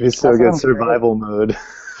 It's so good, survival mode.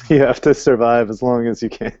 You have to survive as long as you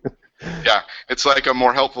can. Yeah, it's like a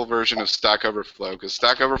more helpful version of Stack Overflow, because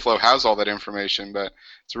Stack Overflow has all that information, but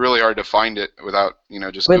it's really hard to find it without,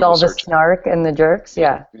 just with Google all the searching. snark and the jerks,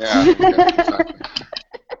 yeah. Yeah, exactly.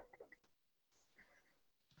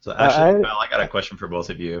 So actually, Kyle, I got a question for both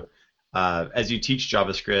of you. As you teach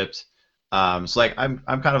JavaScript, so like I'm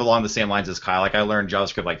kind of along the same lines as Kyle. Like I learned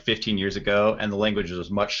JavaScript like 15 years ago, and the language was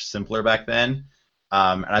much simpler back then.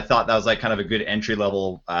 And I thought that was like kind of a good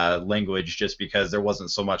entry-level language just because there wasn't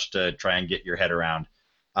so much to try and get your head around.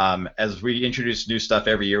 As we introduce new stuff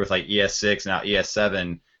every year with like ES6 and now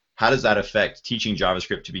ES7, how does that affect teaching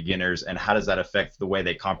JavaScript to beginners, and how does that affect the way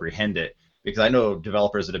they comprehend it? Because I know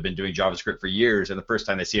developers that have been doing JavaScript for years, and the first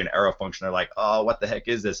time they see an arrow function, they're like, oh, what the heck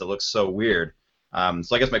is this? It looks so weird.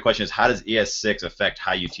 So I guess my question is, how does ES6 affect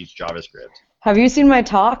how you teach JavaScript? Have you seen my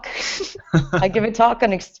talk? I give a talk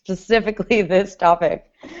on specifically this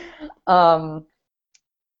topic. I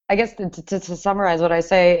guess to summarize what I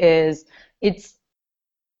say is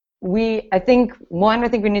I think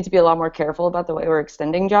we need to be a lot more careful about the way we're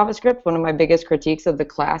extending JavaScript. One of my biggest critiques of the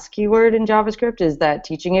class keyword in JavaScript is that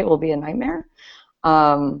teaching it will be a nightmare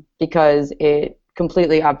because it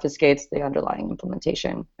completely obfuscates the underlying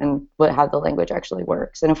implementation and how the language actually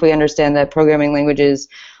works. And if we understand that programming languages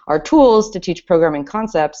are tools to teach programming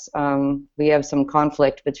concepts, we have some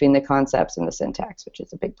conflict between the concepts and the syntax, which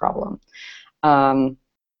is a big problem.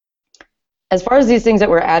 As far as these things that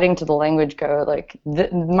we're adding to the language go, like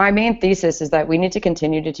my main thesis is that we need to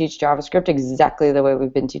continue to teach JavaScript exactly the way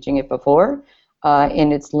we've been teaching it before,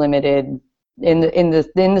 in its limited, in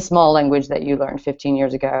the small language that you learned 15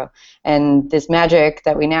 years ago. And this magic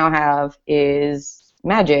that we now have is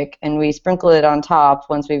magic, and we sprinkle it on top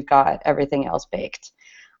once we've got everything else baked.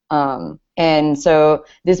 And so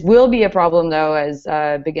this will be a problem, though, as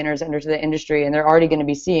beginners enter the industry, and they're already going to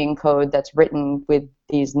be seeing code that's written with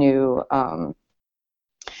these new,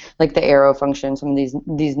 like the arrow function, some of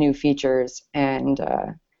these new features. And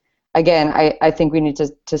again, I think we need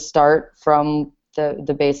to start from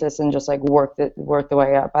the basis and just like work the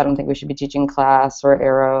way up. I don't think we should be teaching class or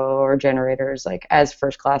arrow or generators like as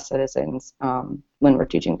first-class citizens when we're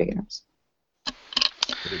teaching beginners.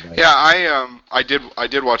 Yeah, I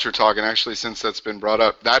did watch her talk, and actually, since that's been brought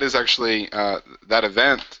up, that is actually that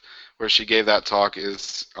event where she gave that talk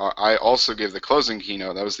is I also gave the closing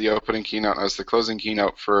keynote. That was the opening keynote. That was the closing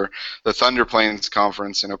keynote for the Thunder Plains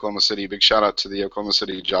conference in Oklahoma City. Big shout out to the Oklahoma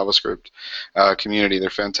City JavaScript community. They're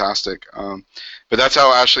fantastic. But that's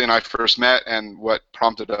how Ashley and I first met, and what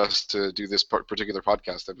prompted us to do this particular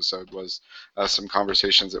podcast episode was some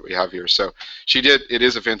conversations that we have here. So it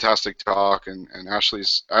is a fantastic talk, and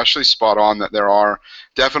Ashley's spot on that there are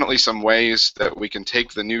definitely some ways that we can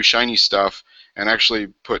take the new shiny stuff and actually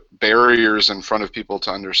put barriers in front of people to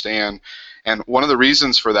understand. And one of the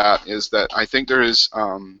reasons for that is that I think there is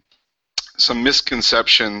some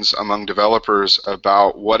misconceptions among developers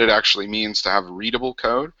about what it actually means to have readable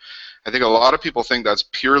code. I think a lot of people think that's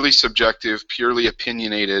purely subjective, purely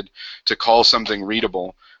opinionated to call something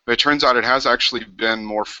readable. But it turns out it has actually been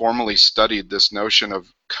more formally studied, this notion of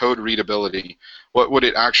code readability. What would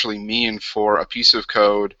it actually mean for a piece of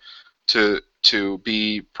code to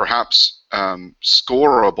be perhaps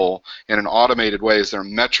scoreable in an automated way? Is there a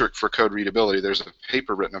metric for code readability? There's a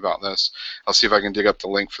paper written about this. I'll see if I can dig up the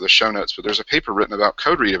link for the show notes, but there's a paper written about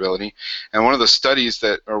code readability, and one of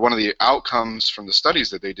the outcomes from the studies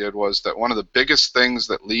that they did was that one of the biggest things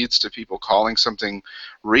that leads to people calling something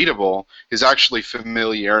readable is actually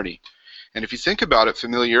familiarity. And if you think about it,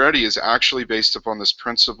 familiarity is actually based upon this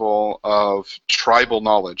principle of tribal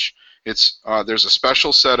knowledge. There's a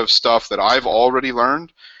special set of stuff that I've already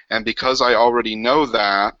learned, and because I already know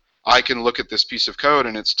that, I can look at this piece of code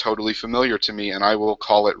and it's totally familiar to me, and I will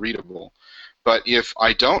call it readable. But if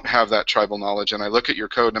I don't have that tribal knowledge and I look at your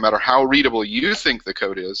code, no matter how readable you think the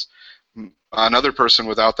code is, another person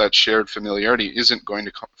without that shared familiarity isn't going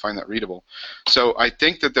to find that readable. So I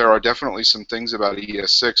think that there are definitely some things about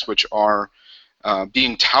ES6 which are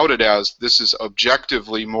being touted as this is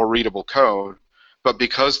objectively more readable code, but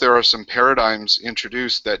because there are some paradigms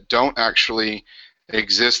introduced that don't actually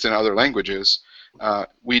exist in other languages,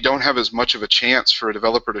 we don't have as much of a chance for a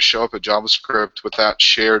developer to show up at JavaScript with that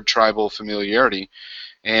shared tribal familiarity,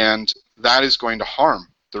 and that is going to harm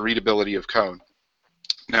the readability of code.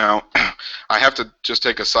 Now, I have to just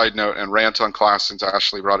take a side note and rant on class since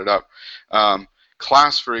Ashley brought it up.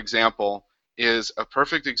 Class, for example, is a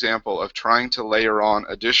perfect example of trying to layer on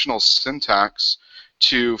additional syntax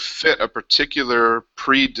to fit a particular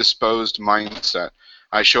predisposed mindset.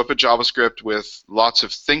 I show up at JavaScript with lots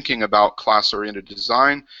of thinking about class-oriented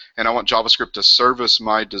design, and I want JavaScript to service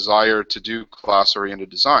my desire to do class-oriented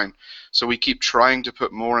design. So we keep trying to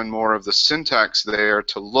put more and more of the syntax there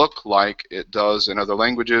to look like it does in other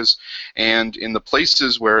languages, and in the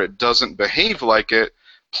places where it doesn't behave like it,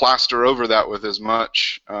 plaster over that with as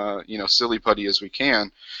much silly putty as we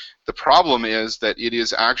can. The problem is that it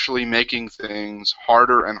is actually making things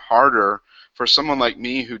harder and harder for someone like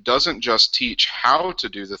me who doesn't just teach how to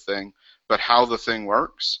do the thing, but how the thing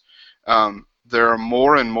works. There are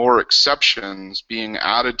more and more exceptions being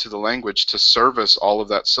added to the language to service all of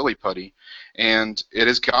that silly putty, and it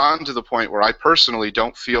has gotten to the point where I personally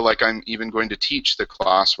don't feel like I'm even going to teach the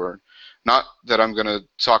class word. Not that I'm going to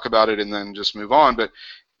talk about it and then just move on, but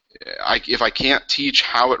if I can't teach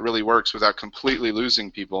how it really works without completely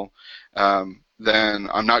losing people, then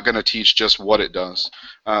I'm not going to teach just what it does.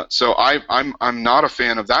 So I'm not a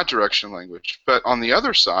fan of that direction language. But on the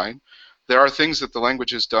other side, there are things that the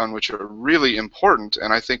language has done which are really important,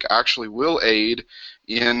 and I think actually will aid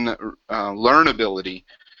in learnability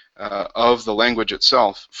of the language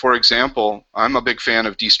itself. For example, I'm a big fan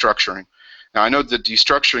of destructuring. Now, I know the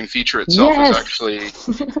destructuring feature itself is actually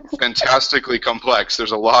fantastically complex.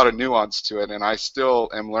 There's a lot of nuance to it, and I still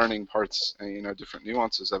am learning parts, different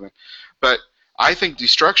nuances of it. But I think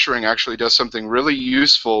destructuring actually does something really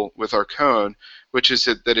useful with our code, which is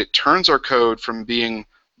that it turns our code from being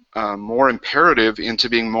more imperative into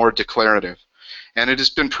being more declarative. And it has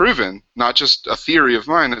been proven, not just a theory of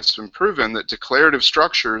mine, it's been proven that declarative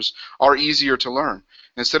structures are easier to learn.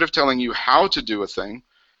 Instead of telling you how to do a thing,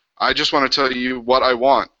 I just want to tell you what I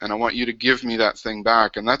want, and I want you to give me that thing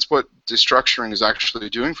back. And that's what destructuring is actually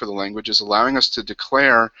doing for the language, is allowing us to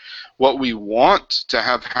declare what we want to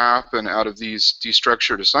have happen out of these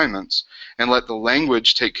destructured assignments, and let the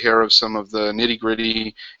language take care of some of the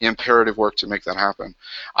nitty-gritty imperative work to make that happen.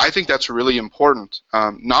 I think that's really important.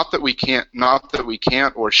 Not that we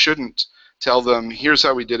can't or shouldn't tell them, here's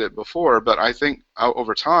how we did it before, but I think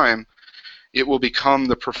over time, it will become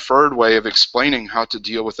the preferred way of explaining how to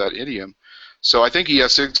deal with that idiom. So I think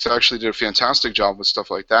ES6 actually did a fantastic job with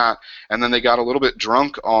stuff like that, and then they got a little bit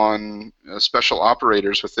drunk on special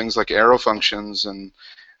operators with things like arrow functions and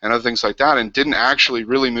other things like that, and didn't actually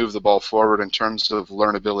really move the ball forward in terms of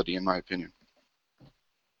learnability, in my opinion.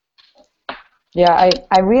 Yeah,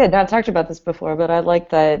 we had not talked about this before, but I like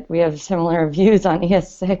that we have similar views on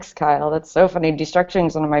ES6, Kyle. That's so funny. Destructuring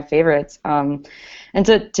is one of my favorites. And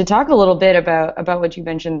to talk a little bit about what you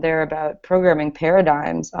mentioned there about programming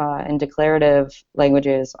paradigms and declarative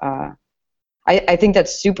languages, I think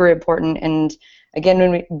that's super important. And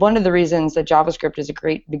again, one of the reasons that JavaScript is a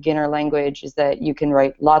great beginner language is that you can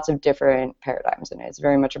write lots of different paradigms in it. It's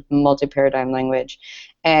very much a multi-paradigm language.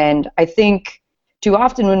 And I think too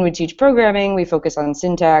often when we teach programming, we focus on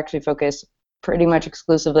syntax, we focus pretty much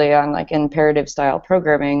exclusively on like imperative style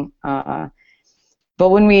programming. But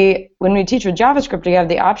when we teach with JavaScript, we have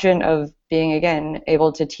the option of being, again,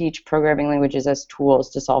 able to teach programming languages as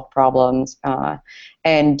tools to solve problems.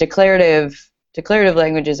 And declarative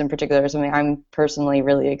languages in particular is something I'm personally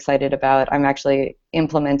really excited about. I'm actually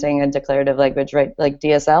implementing a declarative language, right, like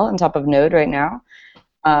DSL on top of Node right now.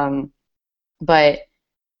 But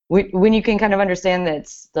when you can kind of understand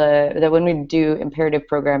that when we do imperative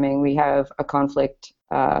programming, we have a conflict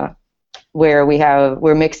where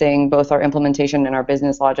we're mixing both our implementation and our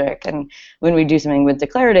business logic. And when we do something with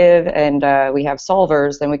declarative and we have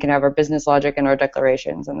solvers, then we can have our business logic and our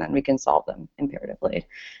declarations, and then we can solve them imperatively.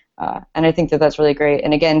 And I think that that's really great.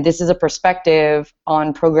 And again, this is a perspective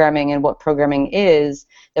on programming and what programming is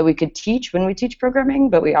that we could teach when we teach programming,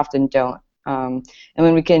 but we often don't. And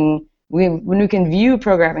when we can view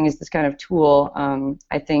programming as this kind of tool,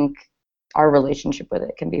 I think our relationship with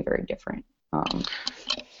it can be very different.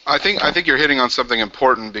 I think you're hitting on something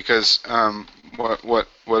important, because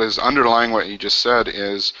what is underlying what you just said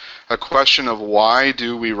is a question of why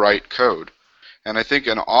do we write code? And I think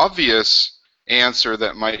an obvious answer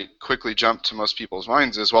that might quickly jump to most people's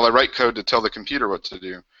minds is, well, I write code to tell the computer what to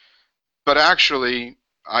do. But actually,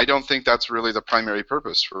 I don't think that's really the primary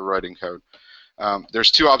purpose for writing code.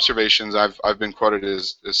 There's two observations. I've been quoted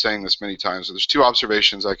as saying this many times. So there's two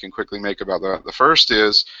observations I can quickly make about that. The first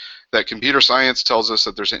is that computer science tells us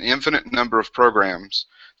that there's an infinite number of programs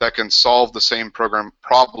that can solve the same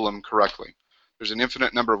problem correctly. There's an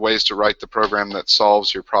infinite number of ways to write the program that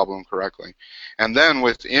solves your problem correctly. And then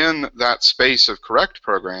within that space of correct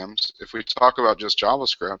programs, if we talk about just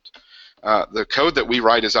JavaScript, the code that we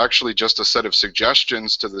write is actually just a set of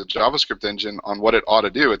suggestions to the JavaScript engine on what it ought to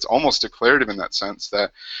do. It's almost declarative in that sense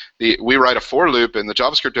that we write a for loop and the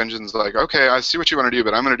JavaScript engine's like, okay, I see what you want to do,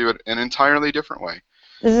 but I'm going to do it an entirely different way.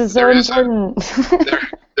 This is so important.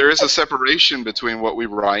 There is a separation between what we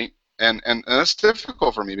write, and that's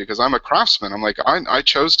difficult for me because I'm a craftsman. I'm like, I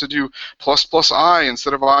chose to do ++i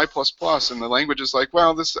instead of I++, and the language is like,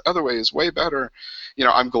 well, this other way is way better. You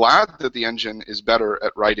know, I'm glad that the engine is better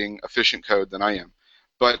at writing efficient code than I am,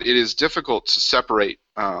 but it is difficult to separate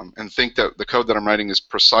and think that the code that I'm writing is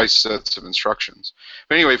precise sets of instructions.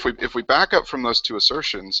 But anyway, if we back up from those two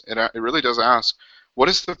assertions, it really does ask, what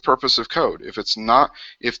is the purpose of code?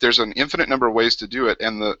 If there's an infinite number of ways to do it,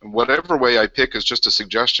 and whatever way I pick is just a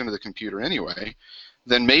suggestion to the computer anyway,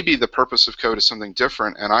 then maybe the purpose of code is something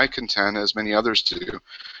different, and I contend, as many others do,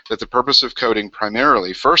 that the purpose of coding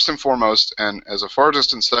primarily, first and foremost, and as a far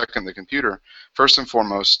distant second, the computer, first and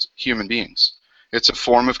foremost, human beings. It's a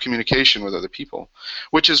form of communication with other people,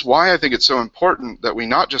 which is why I think it's so important that we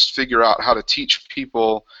not just figure out how to teach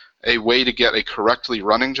people a way to get a correctly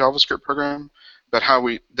running JavaScript program, but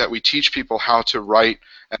that we teach people how to write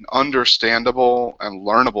an understandable and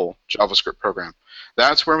learnable JavaScript program.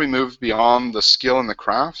 That's where we move beyond the skill and the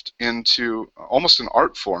craft into almost an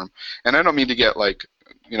art form. And I don't mean to get like,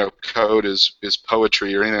 code is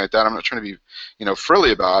poetry or anything like that. I'm not trying to be,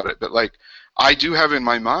 frilly about it, but like I do have in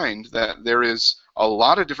my mind that there is a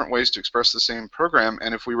lot of different ways to express the same program,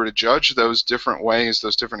 and if we were to judge those different ways,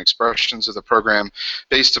 those different expressions of the program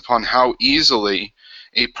based upon how easily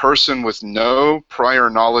a person with no prior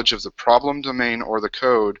knowledge of the problem domain or the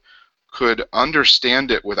code could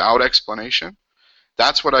understand it without explanation,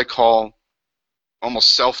 that's what I call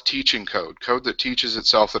almost self-teaching code that teaches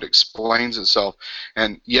itself, that explains itself.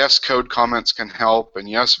 And yes, code comments can help, and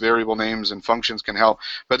yes, variable names and functions can help,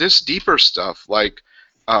 but this deeper stuff, like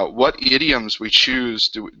what idioms we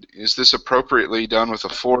choose, is this appropriately done with a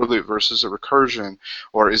for loop versus a recursion,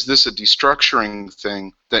 or is this a destructuring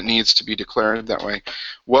thing that needs to be declared that way?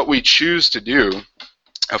 What we choose to do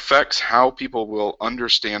affects how people will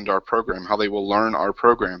understand our program, how they will learn our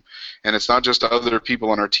program. And it's not just other people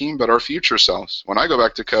on our team, but our future selves. When I go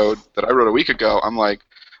back to code that I wrote a week ago, I'm like,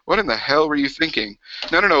 what in the hell were you thinking?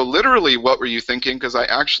 No, literally what were you thinking? Because I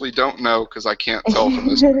actually don't know, because I can't tell from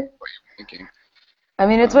this what you're thinking. I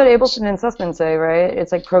mean, it's what Ableton and Sussman say, right?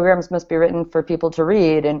 It's like programs must be written for people to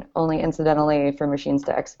read and only incidentally for machines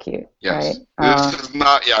to execute. Yes. Right? This is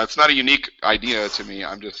not, it's not a unique idea to me.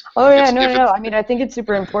 I'm just. Oh yeah, no. I mean, I think it's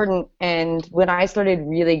super important. And when I started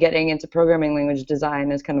really getting into programming language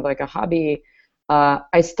design as kind of like a hobby,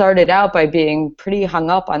 I started out by being pretty hung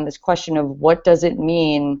up on this question of what does it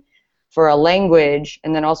mean for a language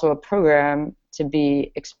and then also a program to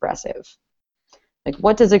be expressive. Like,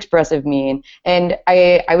 what does expressive mean? And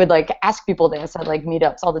I would like ask people this at like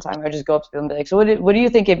meetups all the time. I would just go up to people and be like, so what do you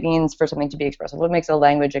think it means for something to be expressive? What makes a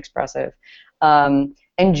language expressive? And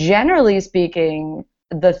generally speaking,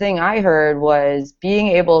 the thing I heard was being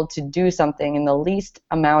able to do something in the least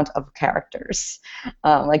amount of characters,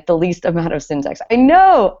 like the least amount of syntax. I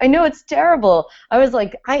know it's terrible. I was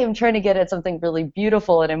like, I am trying to get at something really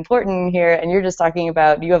beautiful and important here, and you're just talking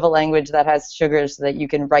about you have a language that has sugars so that you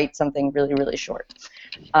can write something really, really short.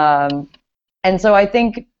 And so I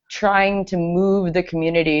think trying to move the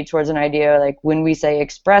community towards an idea like when we say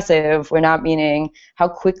expressive, we're not meaning how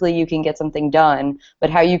quickly you can get something done, but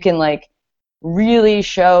how you can like really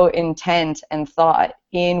show intent and thought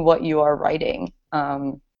in what you are writing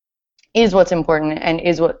is what's important and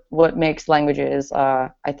is what makes languages,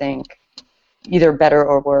 I think, either better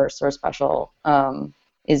or worse or special,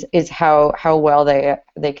 is how well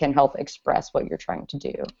they can help express what you're trying to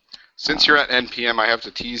do. Since you're at NPM, I have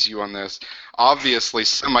to tease you on this. Obviously,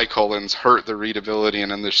 semicolons hurt the readability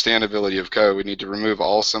and understandability of code. We need to remove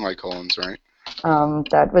all semicolons, right?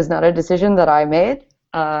 That was not a decision that I made.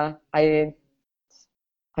 I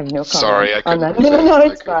have no comment. Sorry, I couldn't resist. No,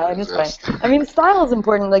 it's fine. It's fine. I mean, style is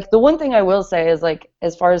important. Like the one thing I will say is like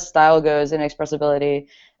as far as style goes in expressibility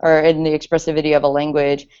or in the expressivity of a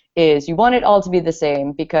language is you want it all to be the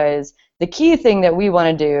same because the key thing that we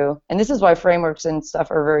want to do, and this is why frameworks and stuff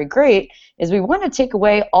are very great, is we want to take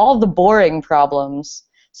away all the boring problems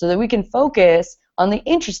so that we can focus on the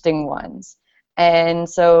interesting ones. And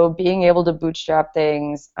so being able to bootstrap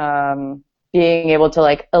things, being able to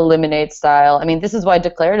like eliminate style. I mean, this is why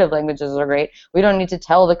declarative languages are great. We don't need to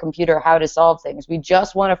tell the computer how to solve things. We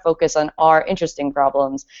just want to focus on our interesting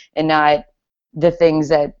problems and not the things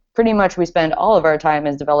that pretty much we spend all of our time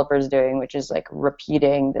as developers doing, which is like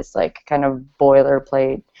repeating this like kind of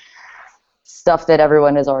boilerplate stuff that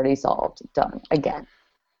everyone has already done again.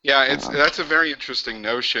 Yeah, that's a very interesting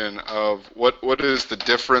notion of what is the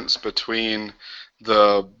difference between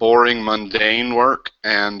the boring, mundane work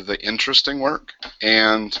and the interesting work.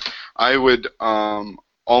 And I would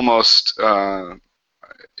almost,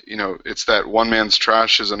 it's that one man's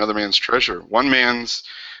trash is another man's treasure. One man's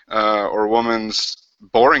or woman's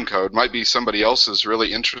boring code might be somebody else's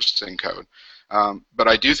really interesting code. But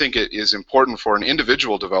I do think it is important for an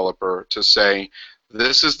individual developer to say,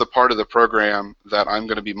 this is the part of the program that I'm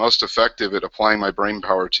going to be most effective at applying my brain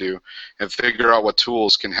power to and figure out what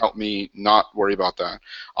tools can help me not worry about that.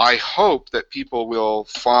 I hope that people will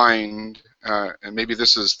find, and maybe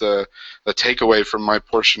this is the takeaway from my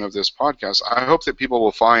portion of this podcast, I hope that people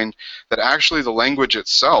will find that actually the language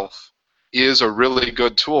itself is a really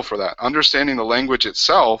good tool for that. Understanding the language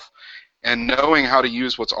itself and knowing how to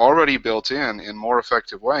use what's already built in more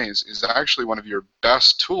effective ways is actually one of your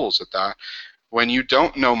best tools at that. When you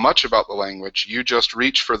don't know much about the language, you just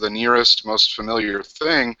reach for the nearest, most familiar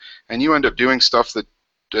thing, and you end up doing stuff that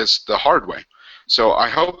is the hard way. So I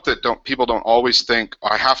hope that people don't always think,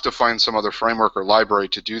 I have to find some other framework or library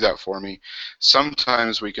to do that for me.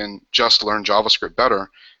 Sometimes we can just learn JavaScript better,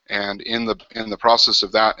 and in the process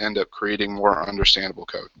of that, end up creating more understandable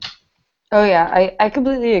code. Oh yeah, I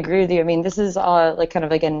completely agree with you. I mean, this is like kind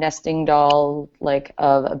of like a nesting doll like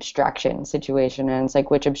of abstraction situation, and it's like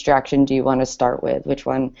which abstraction do you want to start with? Which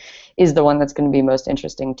one is the one that's going to be most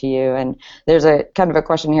interesting to you? And there's a kind of a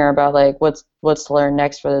question here about like what's to learn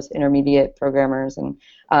next for those intermediate programmers, and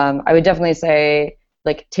I would definitely say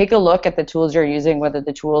like take a look at the tools you're using, whether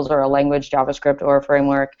the tools are a language, JavaScript, or a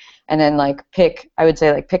framework, and then like I would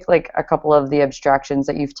say like pick like a couple of the abstractions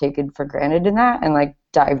that you've taken for granted in that, and like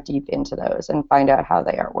dive deep into those and find out how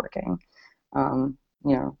they are working. You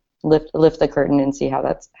know, lift the curtain and see how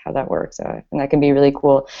that works, and that can be really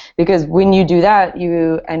cool because when you do that,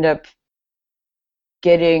 you end up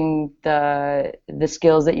getting the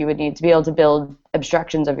skills that you would need to be able to build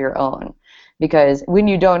abstractions of your own. Because when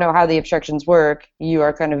you don't know how the abstractions work, you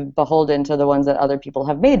are kind of beholden to the ones that other people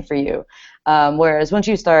have made for you. Whereas once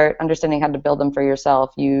you start understanding how to build them for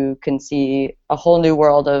yourself, you can see a whole new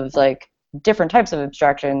world of like different types of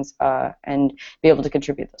abstractions and be able to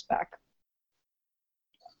contribute those back.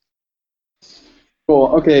 Cool.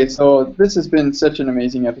 Okay, so this has been such an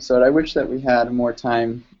amazing episode. I wish that we had more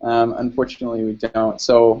time. Unfortunately, we don't.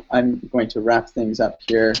 So I'm going to wrap things up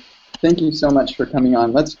here. Thank you so much for coming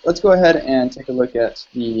on. Let's go ahead and take a look at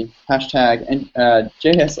the hashtag and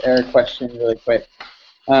jsAir question really quick.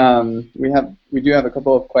 We do have a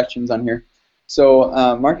couple of questions on here. So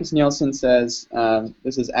Marcus Nielsen says,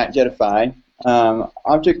 this is at Jetify,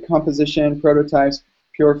 object composition, prototypes,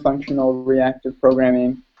 pure functional reactive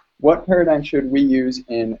programming. What paradigm should we use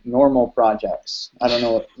in normal projects? I don't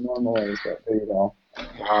know what normal is, but there you go.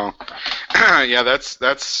 Wow. Yeah,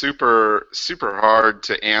 that's super hard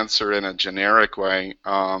to answer in a generic way.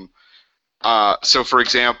 So, for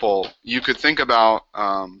example, you could think about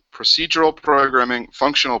procedural programming,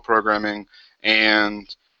 functional programming,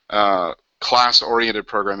 and class-oriented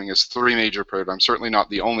programming as three major paradigms. Certainly not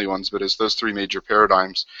the only ones, but as those three major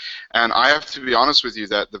paradigms. And I have to be honest with you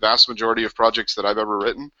that the vast majority of projects that I've ever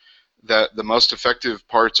written, that the most effective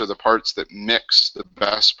parts are the parts that mix the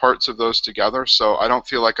best parts of those together. So I don't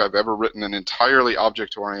feel like I've ever written an entirely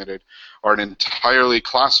object-oriented or an entirely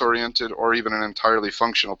class-oriented or even an entirely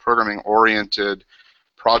functional programming-oriented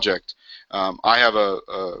project. I have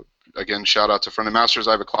again, shout out to Friend and Masters,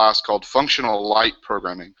 I have a class called Functional Light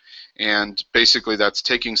Programming. And basically that's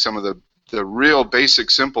taking some of the real basic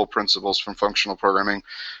simple principles from functional programming,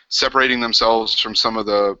 separating themselves from some of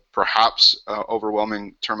the perhaps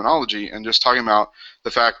overwhelming terminology, and just talking about the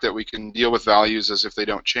fact that we can deal with values as if they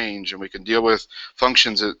don't change, and we can deal with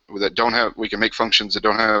functions that don't have, we can make functions that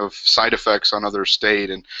don't have side effects on other state,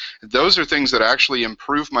 and those are things that actually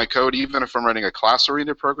improve my code, even if I'm writing a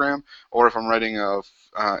class-oriented program, or if I'm writing an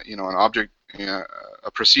object,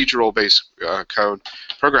 a procedural-based code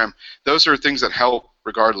program. Those are things that help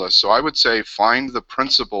regardless. So I would say find the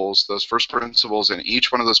principles, those first principles in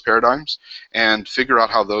each one of those paradigms, and figure out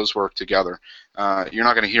how those work together. You're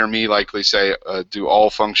not going to hear me likely say do all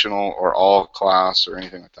functional or all class or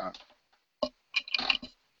anything like that.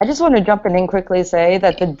 I just want to jump in and quickly say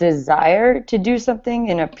that the desire to do something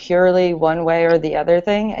in a purely one way or the other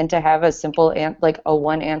thing and to have a simple like a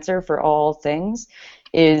one answer for all things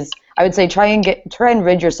is, I would say, try and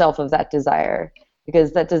rid yourself of that desire,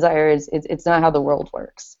 because that desire it's not how the world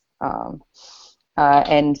works.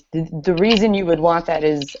 And the reason you would want that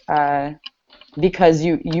is because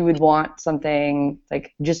you would want something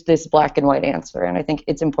like just this black and white answer. And I think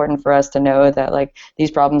it's important for us to know that like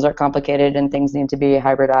these problems are complicated and things need to be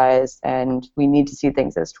hybridized, and we need to see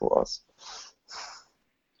things as tools.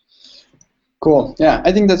 Cool. Yeah,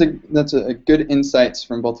 I think that's a good insights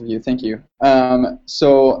from both of you. Thank you.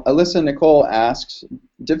 So Alyssa Nicole asks,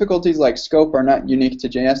 difficulties like scope are not unique to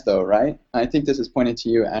JS though, right? I think this is pointed to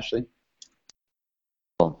you, Ashley.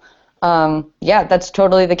 Cool. Yeah, that's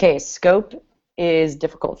totally the case. Scope is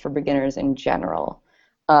difficult for beginners in general.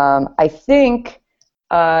 I think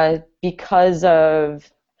because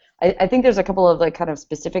of I think there's a couple of like kind of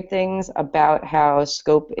specific things about how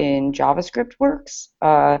scope in JavaScript works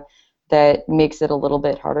that makes it a little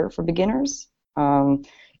bit harder for beginners.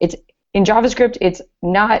 It's in JavaScript, it's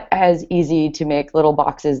not as easy to make little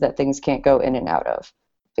boxes that things can't go in and out of,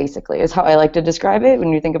 basically, is how I like to describe it.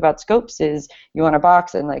 When you think about scopes, is you want a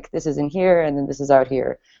box and like this is in here and then this is out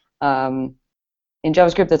here. In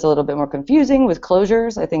JavaScript, that's a little bit more confusing with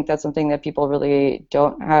closures. I think that's something that people really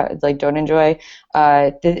don't enjoy.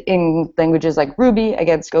 In languages like Ruby,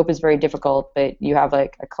 again, scope is very difficult, but you have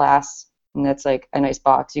like a class and that's like a nice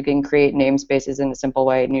box. You can create namespaces in a simple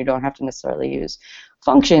way, and you don't have to necessarily use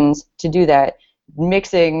functions to do that.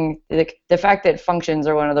 Mixing the fact that functions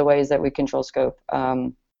are one of the ways that we control scope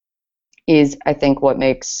is, I think, what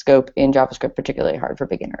makes scope in JavaScript particularly hard for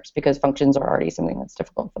beginners, because functions are already something that's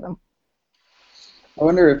difficult for them. I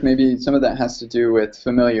wonder if maybe some of that has to do with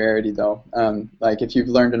familiarity, though. Like if you've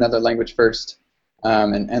learned another language first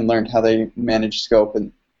and learned how they manage scope,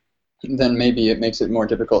 and then maybe it makes it more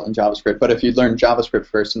difficult in JavaScript. But if you learn JavaScript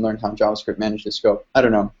first and learn how JavaScript manages scope, I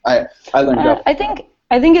don't know. I learned JavaScript.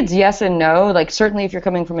 I think it's yes and no. Like certainly if you're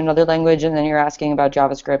coming from another language and then you're asking about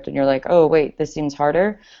JavaScript and you're like, oh wait, this seems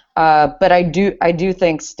harder. But I do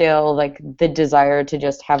think still like the desire to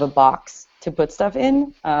just have a box to put stuff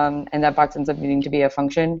in, and that box ends up needing to be a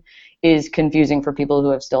function, is confusing for people who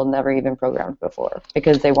have still never even programmed before,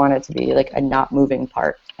 because they want it to be like a not moving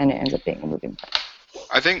part, and it ends up being a moving part.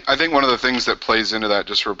 I think one of the things that plays into that,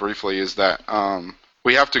 just real briefly, is that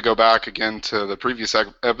we have to go back again to the previous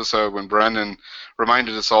episode when Brendan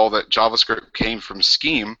reminded us all that JavaScript came from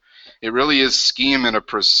Scheme. It really is Scheme in a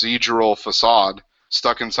procedural facade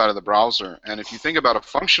stuck inside of the browser. And if you think about a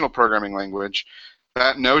functional programming language,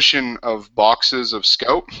 that notion of boxes of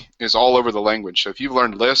scope is all over the language. So if you've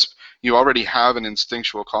learned Lisp, you already have an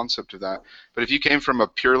instinctual concept of that. But if you came from a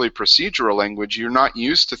purely procedural language, you're not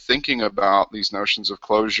used to thinking about these notions of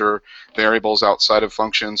closure, variables outside of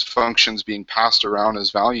functions, functions being passed around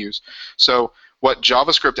as values. So what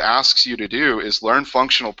JavaScript asks you to do is learn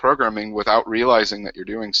functional programming without realizing that you're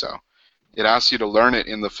doing so. It asks you to learn it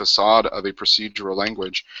in the facade of a procedural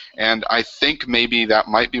language. And I think maybe that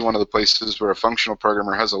might be one of the places where a functional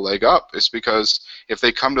programmer has a leg up, is because if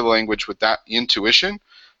they come to the language with that intuition,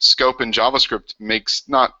 scope in JavaScript makes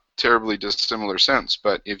not terribly dissimilar sense.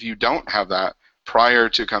 But if you don't have that prior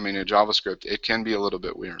to coming to JavaScript, it can be a little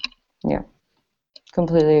bit weird. Yeah,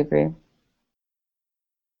 completely agree.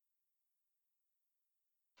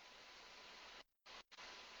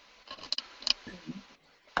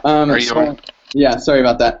 Yeah, sorry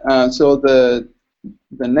about that. So the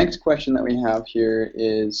next question that we have here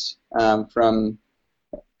is from,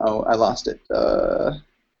 I lost it.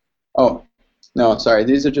 Oh, no, sorry.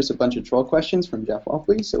 These are just a bunch of troll questions from Jeff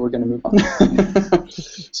Wolfley, so we're going to move on.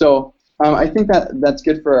 So I think that's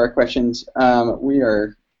good for our questions. We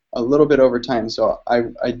are a little bit over time, so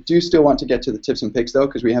I do still want to get to the tips and picks, though,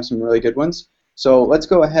 because we have some really good ones. So let's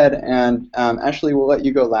go ahead and, Ashley, we'll let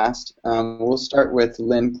you go last. We'll start with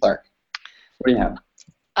Lynn Clark. What do you have?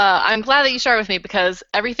 I'm glad that you started with me, because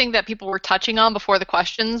everything that people were touching on before the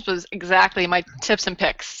questions was exactly my tips and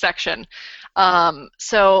picks section.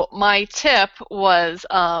 So my tip was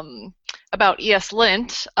about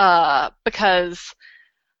ESLint, because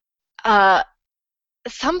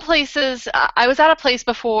some places, I was at a place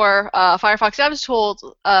before Firefox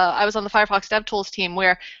DevTools, I was on the Firefox DevTools team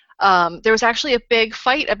where there was actually a big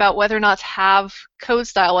fight about whether or not to have code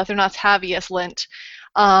style, whether or not to have ESLint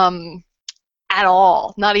at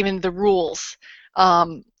all, not even the rules.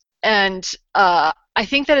 And I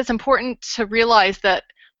think that it's important to realize that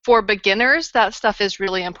for beginners, that stuff is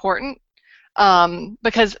really important,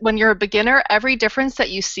 because when you're a beginner, every difference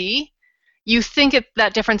that you see, you think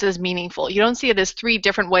that difference is meaningful. You don't see it as 3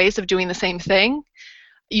 different ways of doing the same thing.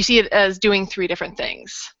 You see it as doing 3 different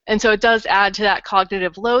things. And so it does add to that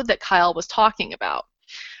cognitive load that Kyle was talking about.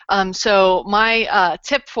 So my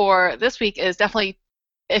tip for this week is definitely,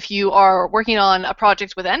 if you are working on a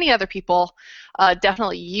project with any other people,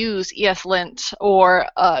 definitely use ESLint or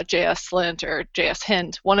JSLint or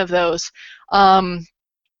JSHint, one of those. And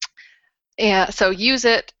so use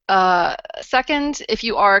it. Second, if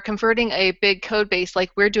you are converting a big code base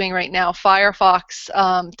like we're doing right now, Firefox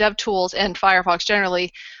DevTools and Firefox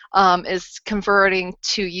generally is converting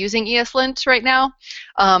to using ESLint right now.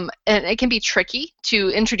 And it can be tricky to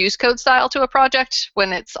introduce code style to a project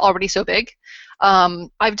when it's already so big.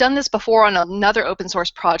 I've done this before on another open source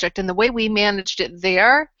project, and the way we managed it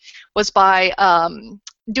there was by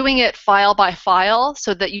doing it file by file,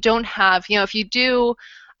 so that you don't have, if you do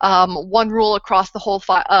one rule across the whole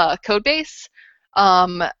code base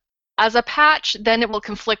as a patch, then it will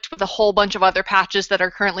conflict with a whole bunch of other patches that are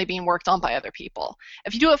currently being worked on by other people.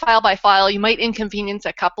 If you do it file by file, you might inconvenience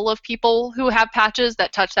a couple of people who have patches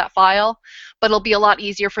that touch that file, but it'll be a lot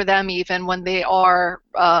easier for them even when they are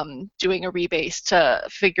doing a rebase to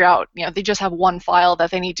figure out, they just have one file that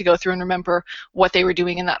they need to go through and remember what they were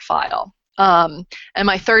doing in that file. And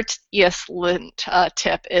my third ESLint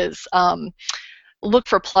tip is look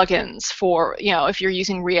for plugins for, if you're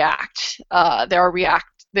using React.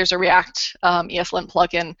 There's a React ESLint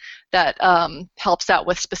plugin that helps out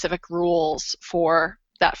with specific rules for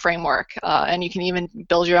that framework, and you can even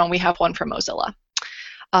build your own. We have one from Mozilla.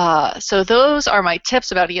 So those are my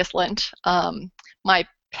tips about ESLint. My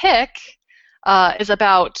pick is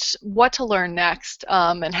about what to learn next,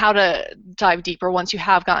 and how to dive deeper once you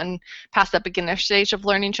have gotten past that beginner stage of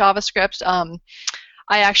learning JavaScript.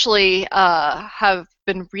 I actually have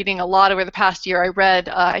been reading a lot over the past year. I read,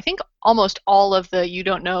 I think, almost all of the You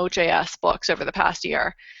Don't Know JS books over the past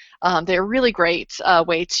year. They're a really great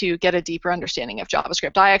way to get a deeper understanding of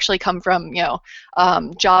JavaScript. I actually come from,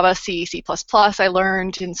 Java, C, C++. I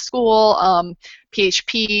learned in school.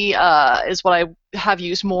 PHP is what I have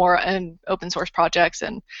used more in open source projects,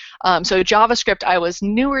 and so JavaScript I was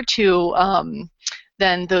newer to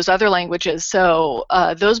than those other languages. So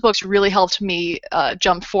those books really helped me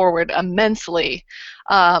jump forward immensely.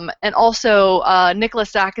 And also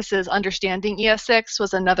Nicholas Zakis's Understanding ES6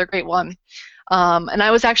 was another great one. And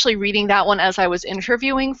I was actually reading that one as I was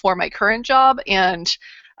interviewing for my current job, and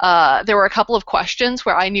there were a couple of questions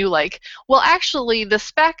where I knew, like, well, actually, the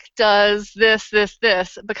spec does this, this,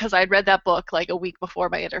 this, because I'd read that book like a week before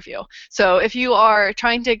my interview. So if you are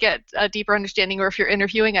trying to get a deeper understanding, or if you're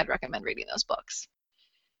interviewing, I'd recommend reading those books.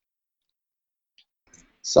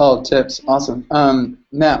 Solid tips. Awesome.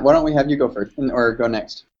 Matt, why don't we have you go first, or go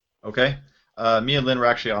next? Okay. Me and Lynn were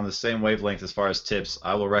actually on the same wavelength as far as tips.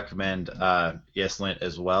 I will recommend ESLint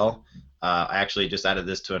as well. I actually just added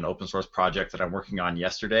this to an open source project that I'm working on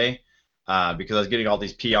yesterday because I was getting all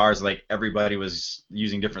these PRs, like everybody was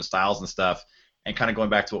using different styles and stuff, and kind of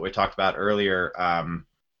going back to what we talked about earlier,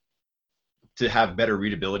 to have better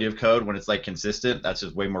readability of code when it's like consistent, that's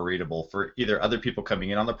just way more readable for either other people coming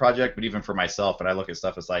in on the project, but even for myself, when I look at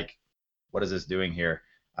stuff, it's like, what is this doing here?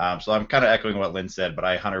 So I'm kind of echoing what Lynn said, but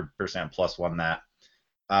I 100% plus one that.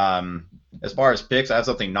 As far as picks, I have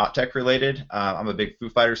something not tech related. I'm a big Foo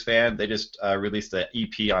Fighters fan. They just released an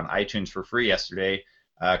EP on iTunes for free yesterday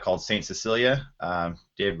called Saint Cecilia.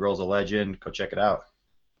 Dave Grohl's a legend. Go check it out.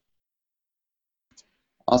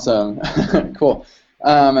 Awesome. Cool.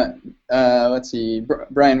 Let's see.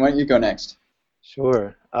 Brian, why don't you go next?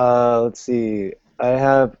 Sure. Let's see. I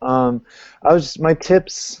have. My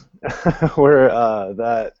tips were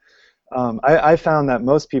that. I found that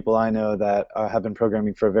most people I know that have been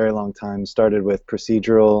programming for a very long time started with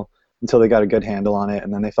procedural until they got a good handle on it,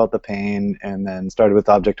 and then they felt the pain, and then started with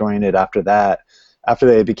object-oriented after that. After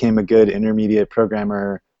they became a good intermediate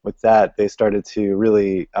programmer with that, they started to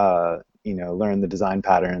really learn the design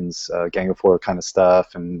patterns, Gang of Four kind of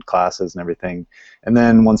stuff, and classes and everything. And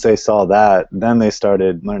then once they saw that, then they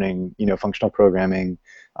started learning functional programming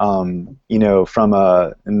from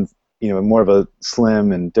more of a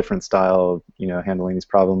slim and different style of handling these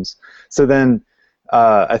problems. So then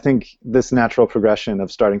I think this natural progression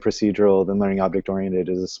of starting procedural then learning object-oriented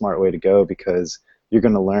is a smart way to go, because you're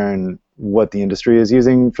going to learn what the industry is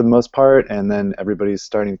using for the most part, and then everybody's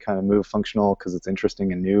starting to kind of move functional because it's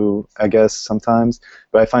interesting and new, I guess, sometimes.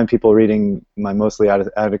 But I find people reading my mostly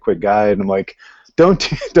adequate guide, and I'm like, don't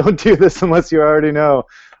do this unless you already know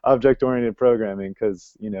object-oriented programming,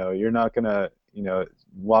 because you're not going to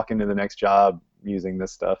walk into the next job using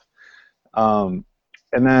this stuff. And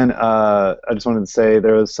then I just wanted to say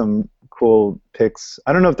there was some cool picks.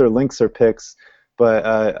 I don't know if they're links or picks, but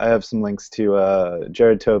I have some links to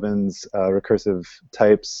Jared Tobin's recursive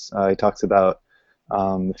types. He talks about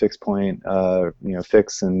the fixed point,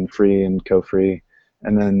 fix and free and co-free,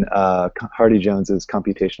 and then Hardy Jones's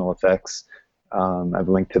computational effects. I have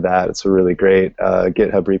a link to that. It's a really great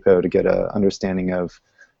GitHub repo to get an understanding of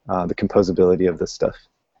the composability of this stuff.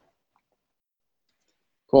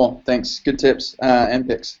 Cool, thanks. Good tips and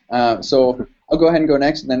picks. So I'll go ahead and go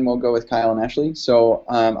next, and then we'll go with Kyle and Ashley. So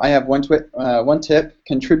I have one tip: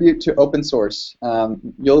 contribute to open source.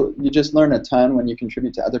 You just learn a ton when you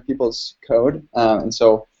contribute to other people's code, and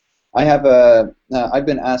so I've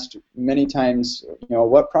been asked many times,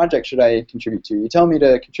 what project should I contribute to? You tell me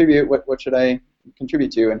to contribute. What should I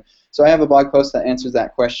contribute to? And so I have a blog post that answers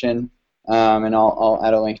that question. And I'll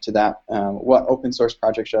add a link to that. What open source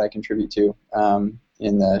project should I contribute to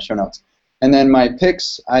in the show notes? And then my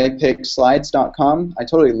picks, I pick slides.com. I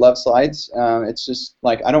totally love slides. It's just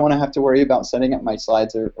like I don't want to have to worry about setting up my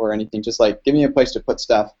slides or anything. Just like give me a place to put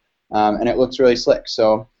stuff, and it looks really slick.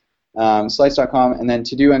 So slides.com, and then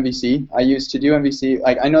To Do MVC. I use To Do MVC.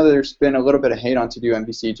 Like I know there's been a little bit of hate on To Do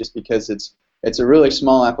MVC just because it's a really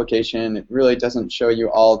small application. It really doesn't show you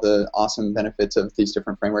all the awesome benefits of these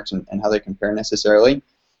different frameworks and how they compare necessarily.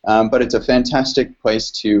 But it's a fantastic place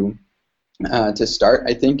to start,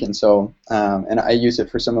 I think. And so, and I use it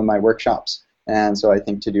for some of my workshops. And so I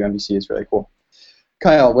think To Do MVC is really cool.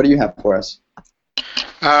 Kyle, what do you have for us?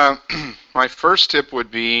 My first tip would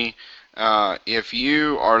be If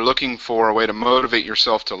you are looking for a way to motivate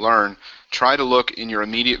yourself to learn, try to look in your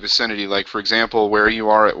immediate vicinity, like for example where you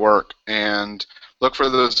are at work, and look for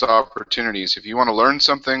those opportunities. If you want to learn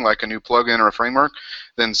something like a new plugin or a framework,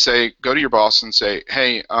 then go to your boss and say,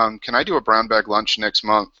 hey, can I do a brown bag lunch next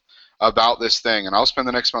month about this thing, and I'll spend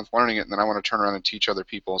the next month learning it, and then I want to turn around and teach other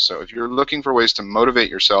people. So if you're looking for ways to motivate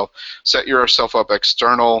yourself, set yourself up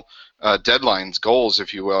external deadlines, goals,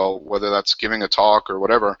 if you will, whether that's giving a talk or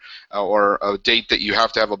whatever, or a date that you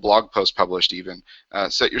have to have a blog post published even.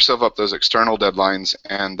 Set yourself up those external deadlines,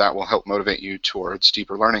 and that will help motivate you towards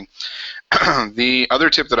deeper learning. The other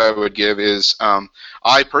tip that I would give is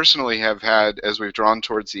I personally have had, as we've drawn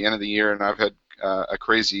towards the end of the year, and I've had a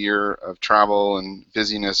crazy year of travel and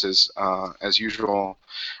busyness as usual,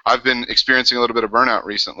 I've been experiencing a little bit of burnout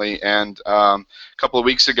recently, and a couple of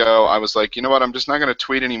weeks ago I was like, you know what, I'm just not going to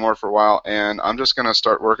tweet anymore for a while, and I'm just going to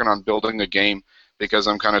start working on building a game because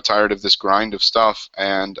I'm kind of tired of this grind of stuff,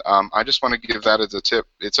 and I just want to give that as a tip.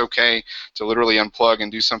 It's okay to literally unplug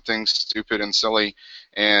and do something stupid and silly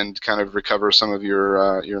and kind of recover some of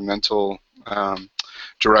your mental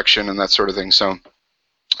direction and that sort of thing. So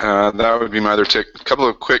that would be my other tip. A couple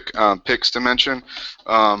of quick picks to mention.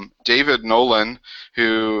 David Nolan,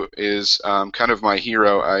 who is kind of my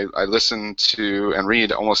hero. I listen to and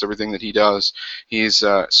read almost everything that he does. He's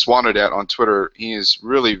Swanadet on Twitter. He is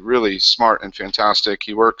really, really smart and fantastic.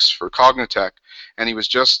 He works for Cognitech, and he was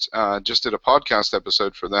just did a podcast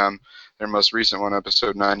episode for them, their most recent one,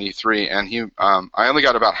 episode 93, and I only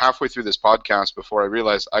got about halfway through this podcast before I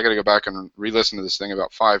realized I got to go back and re-listen to this thing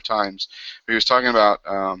about 5 times. But he was talking about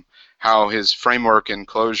how his framework in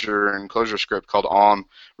Clojure and ClojureScript called OM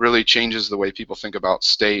really changes the way people think about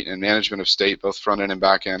state and management of state, both front end and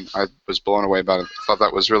back end. I was blown away by it. I thought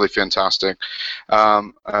that was really fantastic.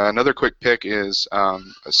 Another quick pick is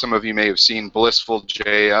some of you may have seen Blissful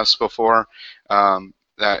JS before.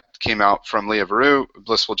 That came out from Leah Veru.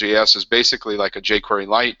 Blissful JS is basically like a jQuery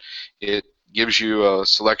Lite. It gives you a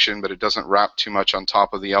selection, but it doesn't wrap too much on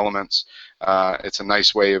top of the elements. It's a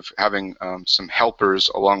nice way of having some helpers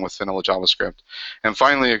along with vanilla JavaScript. And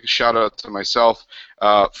finally, a shout out to myself.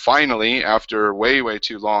 Finally, after way, way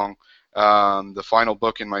too long, the final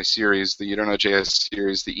book in my series, the You Don't Know JS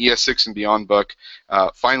series, the ES6 and Beyond book,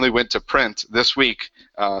 finally went to print this week.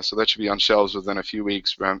 So that should be on shelves within a few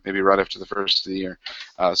weeks, maybe right after the first of the year.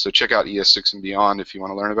 So check out ES6 and Beyond if you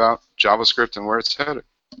want to learn about JavaScript and where it's headed.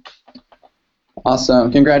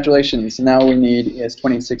 Awesome. Congratulations. Now we need ES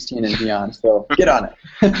 2016 and beyond, so get on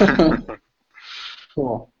it.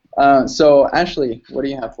 Cool. So Ashley, what do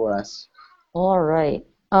you have for us? All right.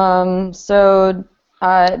 To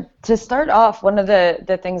start off, one of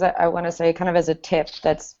the things I want to say kind of as a tip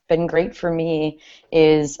that's been great for me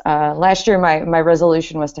is last year my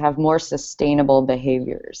resolution was to have more sustainable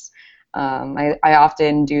behaviors. I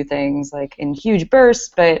often do things like in huge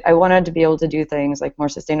bursts, but I wanted to be able to do things like more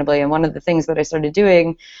sustainably, and one of the things that I started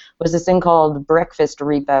doing was this thing called Breakfast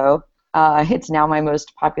Repo. It's now my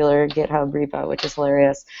most popular GitHub repo, which is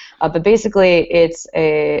hilarious. But basically, it's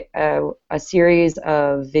a series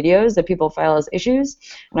of videos that people file as issues,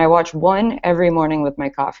 and I watch one every morning with my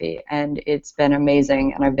coffee, and it's been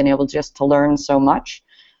amazing, and I've been able just to learn so much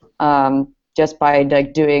just by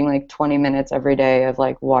like doing like 20 minutes every day of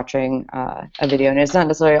like watching a video. And it's not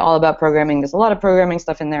necessarily all about programming. There's a lot of programming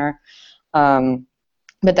stuff in there,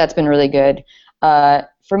 but that's been really good.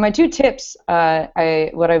 For my 2 tips,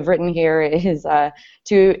 what I've written here is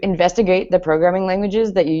to investigate the programming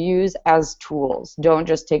languages that you use as tools. Don't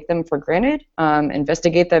just take them for granted.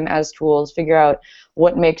 Investigate them as tools. Figure out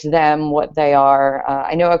what makes them what they are.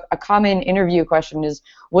 I know a common interview question is,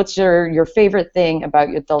 what's your favorite thing about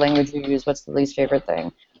the language you use? What's the least favorite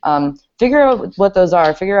thing? Figure out what those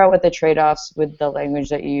are. Figure out what the trade-offs with the language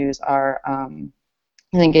that you use are.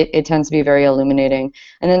 I think it tends to be very illuminating.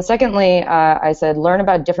 And then secondly, I said learn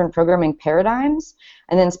about different programming paradigms,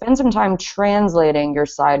 and then spend some time translating your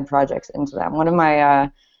side projects into them. One of my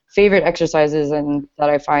favorite exercises and that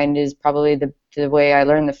I find is probably the way I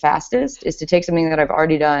learn the fastest is to take something that I've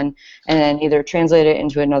already done and then either translate it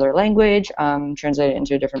into another language, translate it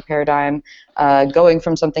into a different paradigm, going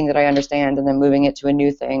from something that I understand and then moving it to a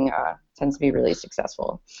new thing tends to be really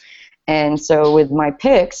successful. And so with my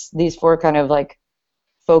picks, these 4 kind of like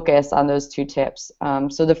focus on those 2 tips.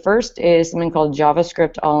 So the first is something called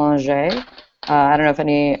JavaScript Allongé. I don't know if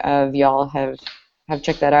any of y'all have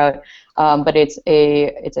checked that out. But it's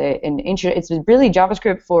really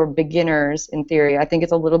JavaScript for beginners in theory. I think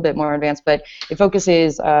it's a little bit more advanced, but it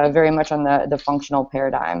focuses very much on the functional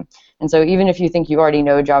paradigm. And so even if you think you already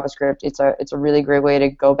know JavaScript, it's a really great way to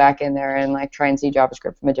go back in there and like try and see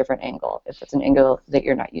JavaScript from a different angle if it's an angle that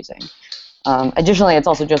you're not using. Additionally, it's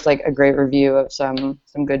also just like a great review of some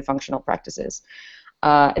good functional practices.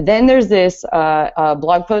 Then there's this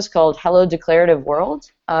blog post called Hello Declarative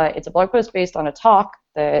World. It's a blog post based on a talk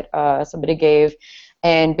that somebody gave,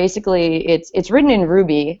 and basically it's written in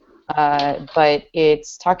Ruby, but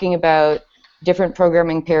it's talking about different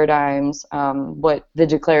programming paradigms, what the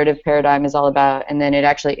declarative paradigm is all about, and then it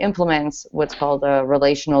actually implements what's called a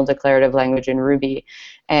relational declarative language in Ruby.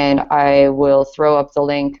 And I will throw up the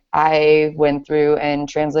link. I went through and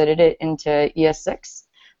translated it into ES6.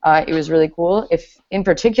 It was really cool. In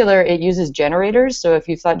particular, it uses generators, so if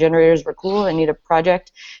you thought generators were cool and need a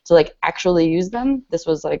project to like actually use them, this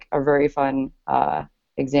was like a very fun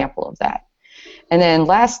example of that. And then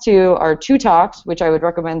last two are two talks, which I would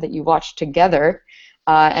recommend that you watch together.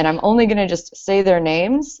 And I'm only going to just say their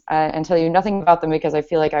names and tell you nothing about them because I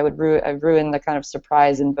feel like I would ruin the kind of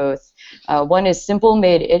surprise in both. One is Simple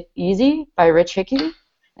Made It Easy by Rich Hickey,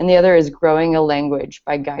 and the other is Growing a Language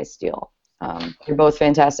by Guy Steele. They're both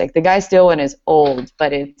fantastic. The Guy Steele one is old,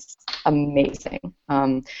 but it's amazing.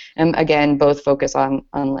 And again, both focus on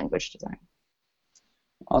language design.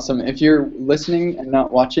 Awesome. If you're listening and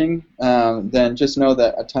not watching, then just know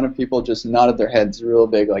that a ton of people just nodded their heads real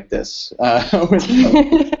big like this.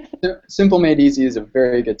 Simple Made Easy is a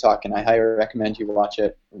very good talk, and I highly recommend you watch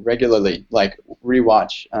it regularly, like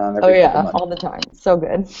rewatch every couple months. All the time. So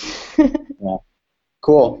good. Yeah.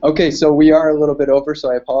 Cool. Okay, so we are a little bit over,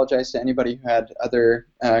 so I apologize to anybody who had other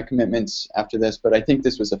commitments after this, but I think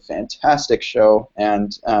this was a fantastic show,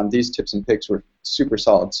 and these tips and picks were super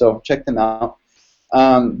solid, so check them out.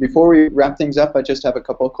 Before we wrap things up, I just have a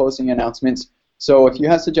couple of closing announcements. So if you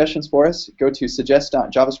have suggestions for us, go to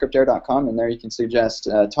suggest.javascriptair.com, and there you can suggest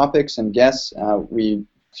topics and guests. We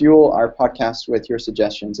fuel our podcast with your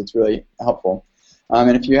suggestions. It's really helpful.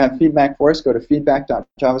 And if you have feedback for us, go to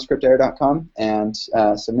feedback.javascriptair.com and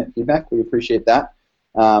submit feedback. We appreciate that.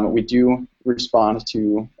 We do respond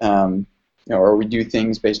to, or we do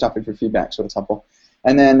things based off of your feedback, so it's helpful.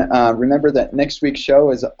 And then remember that next week's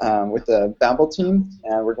show is with the Babel team,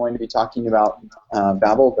 and we're going to be talking about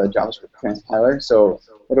Babel, the JavaScript transpiler. So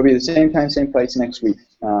it'll be the same time, same place next week,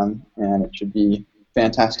 and it should be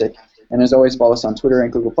fantastic. And as always, follow us on Twitter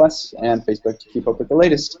and Google+, and Facebook to keep up with the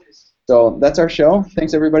latest. So that's our show.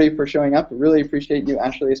 Thanks, everybody, for showing up. Really appreciate you,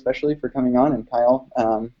 Ashley, especially, for coming on, and Kyle,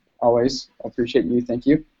 always appreciate you. Thank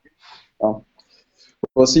you. So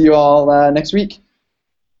we'll see you all next week.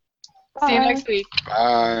 See you next week.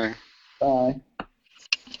 Bye. Bye.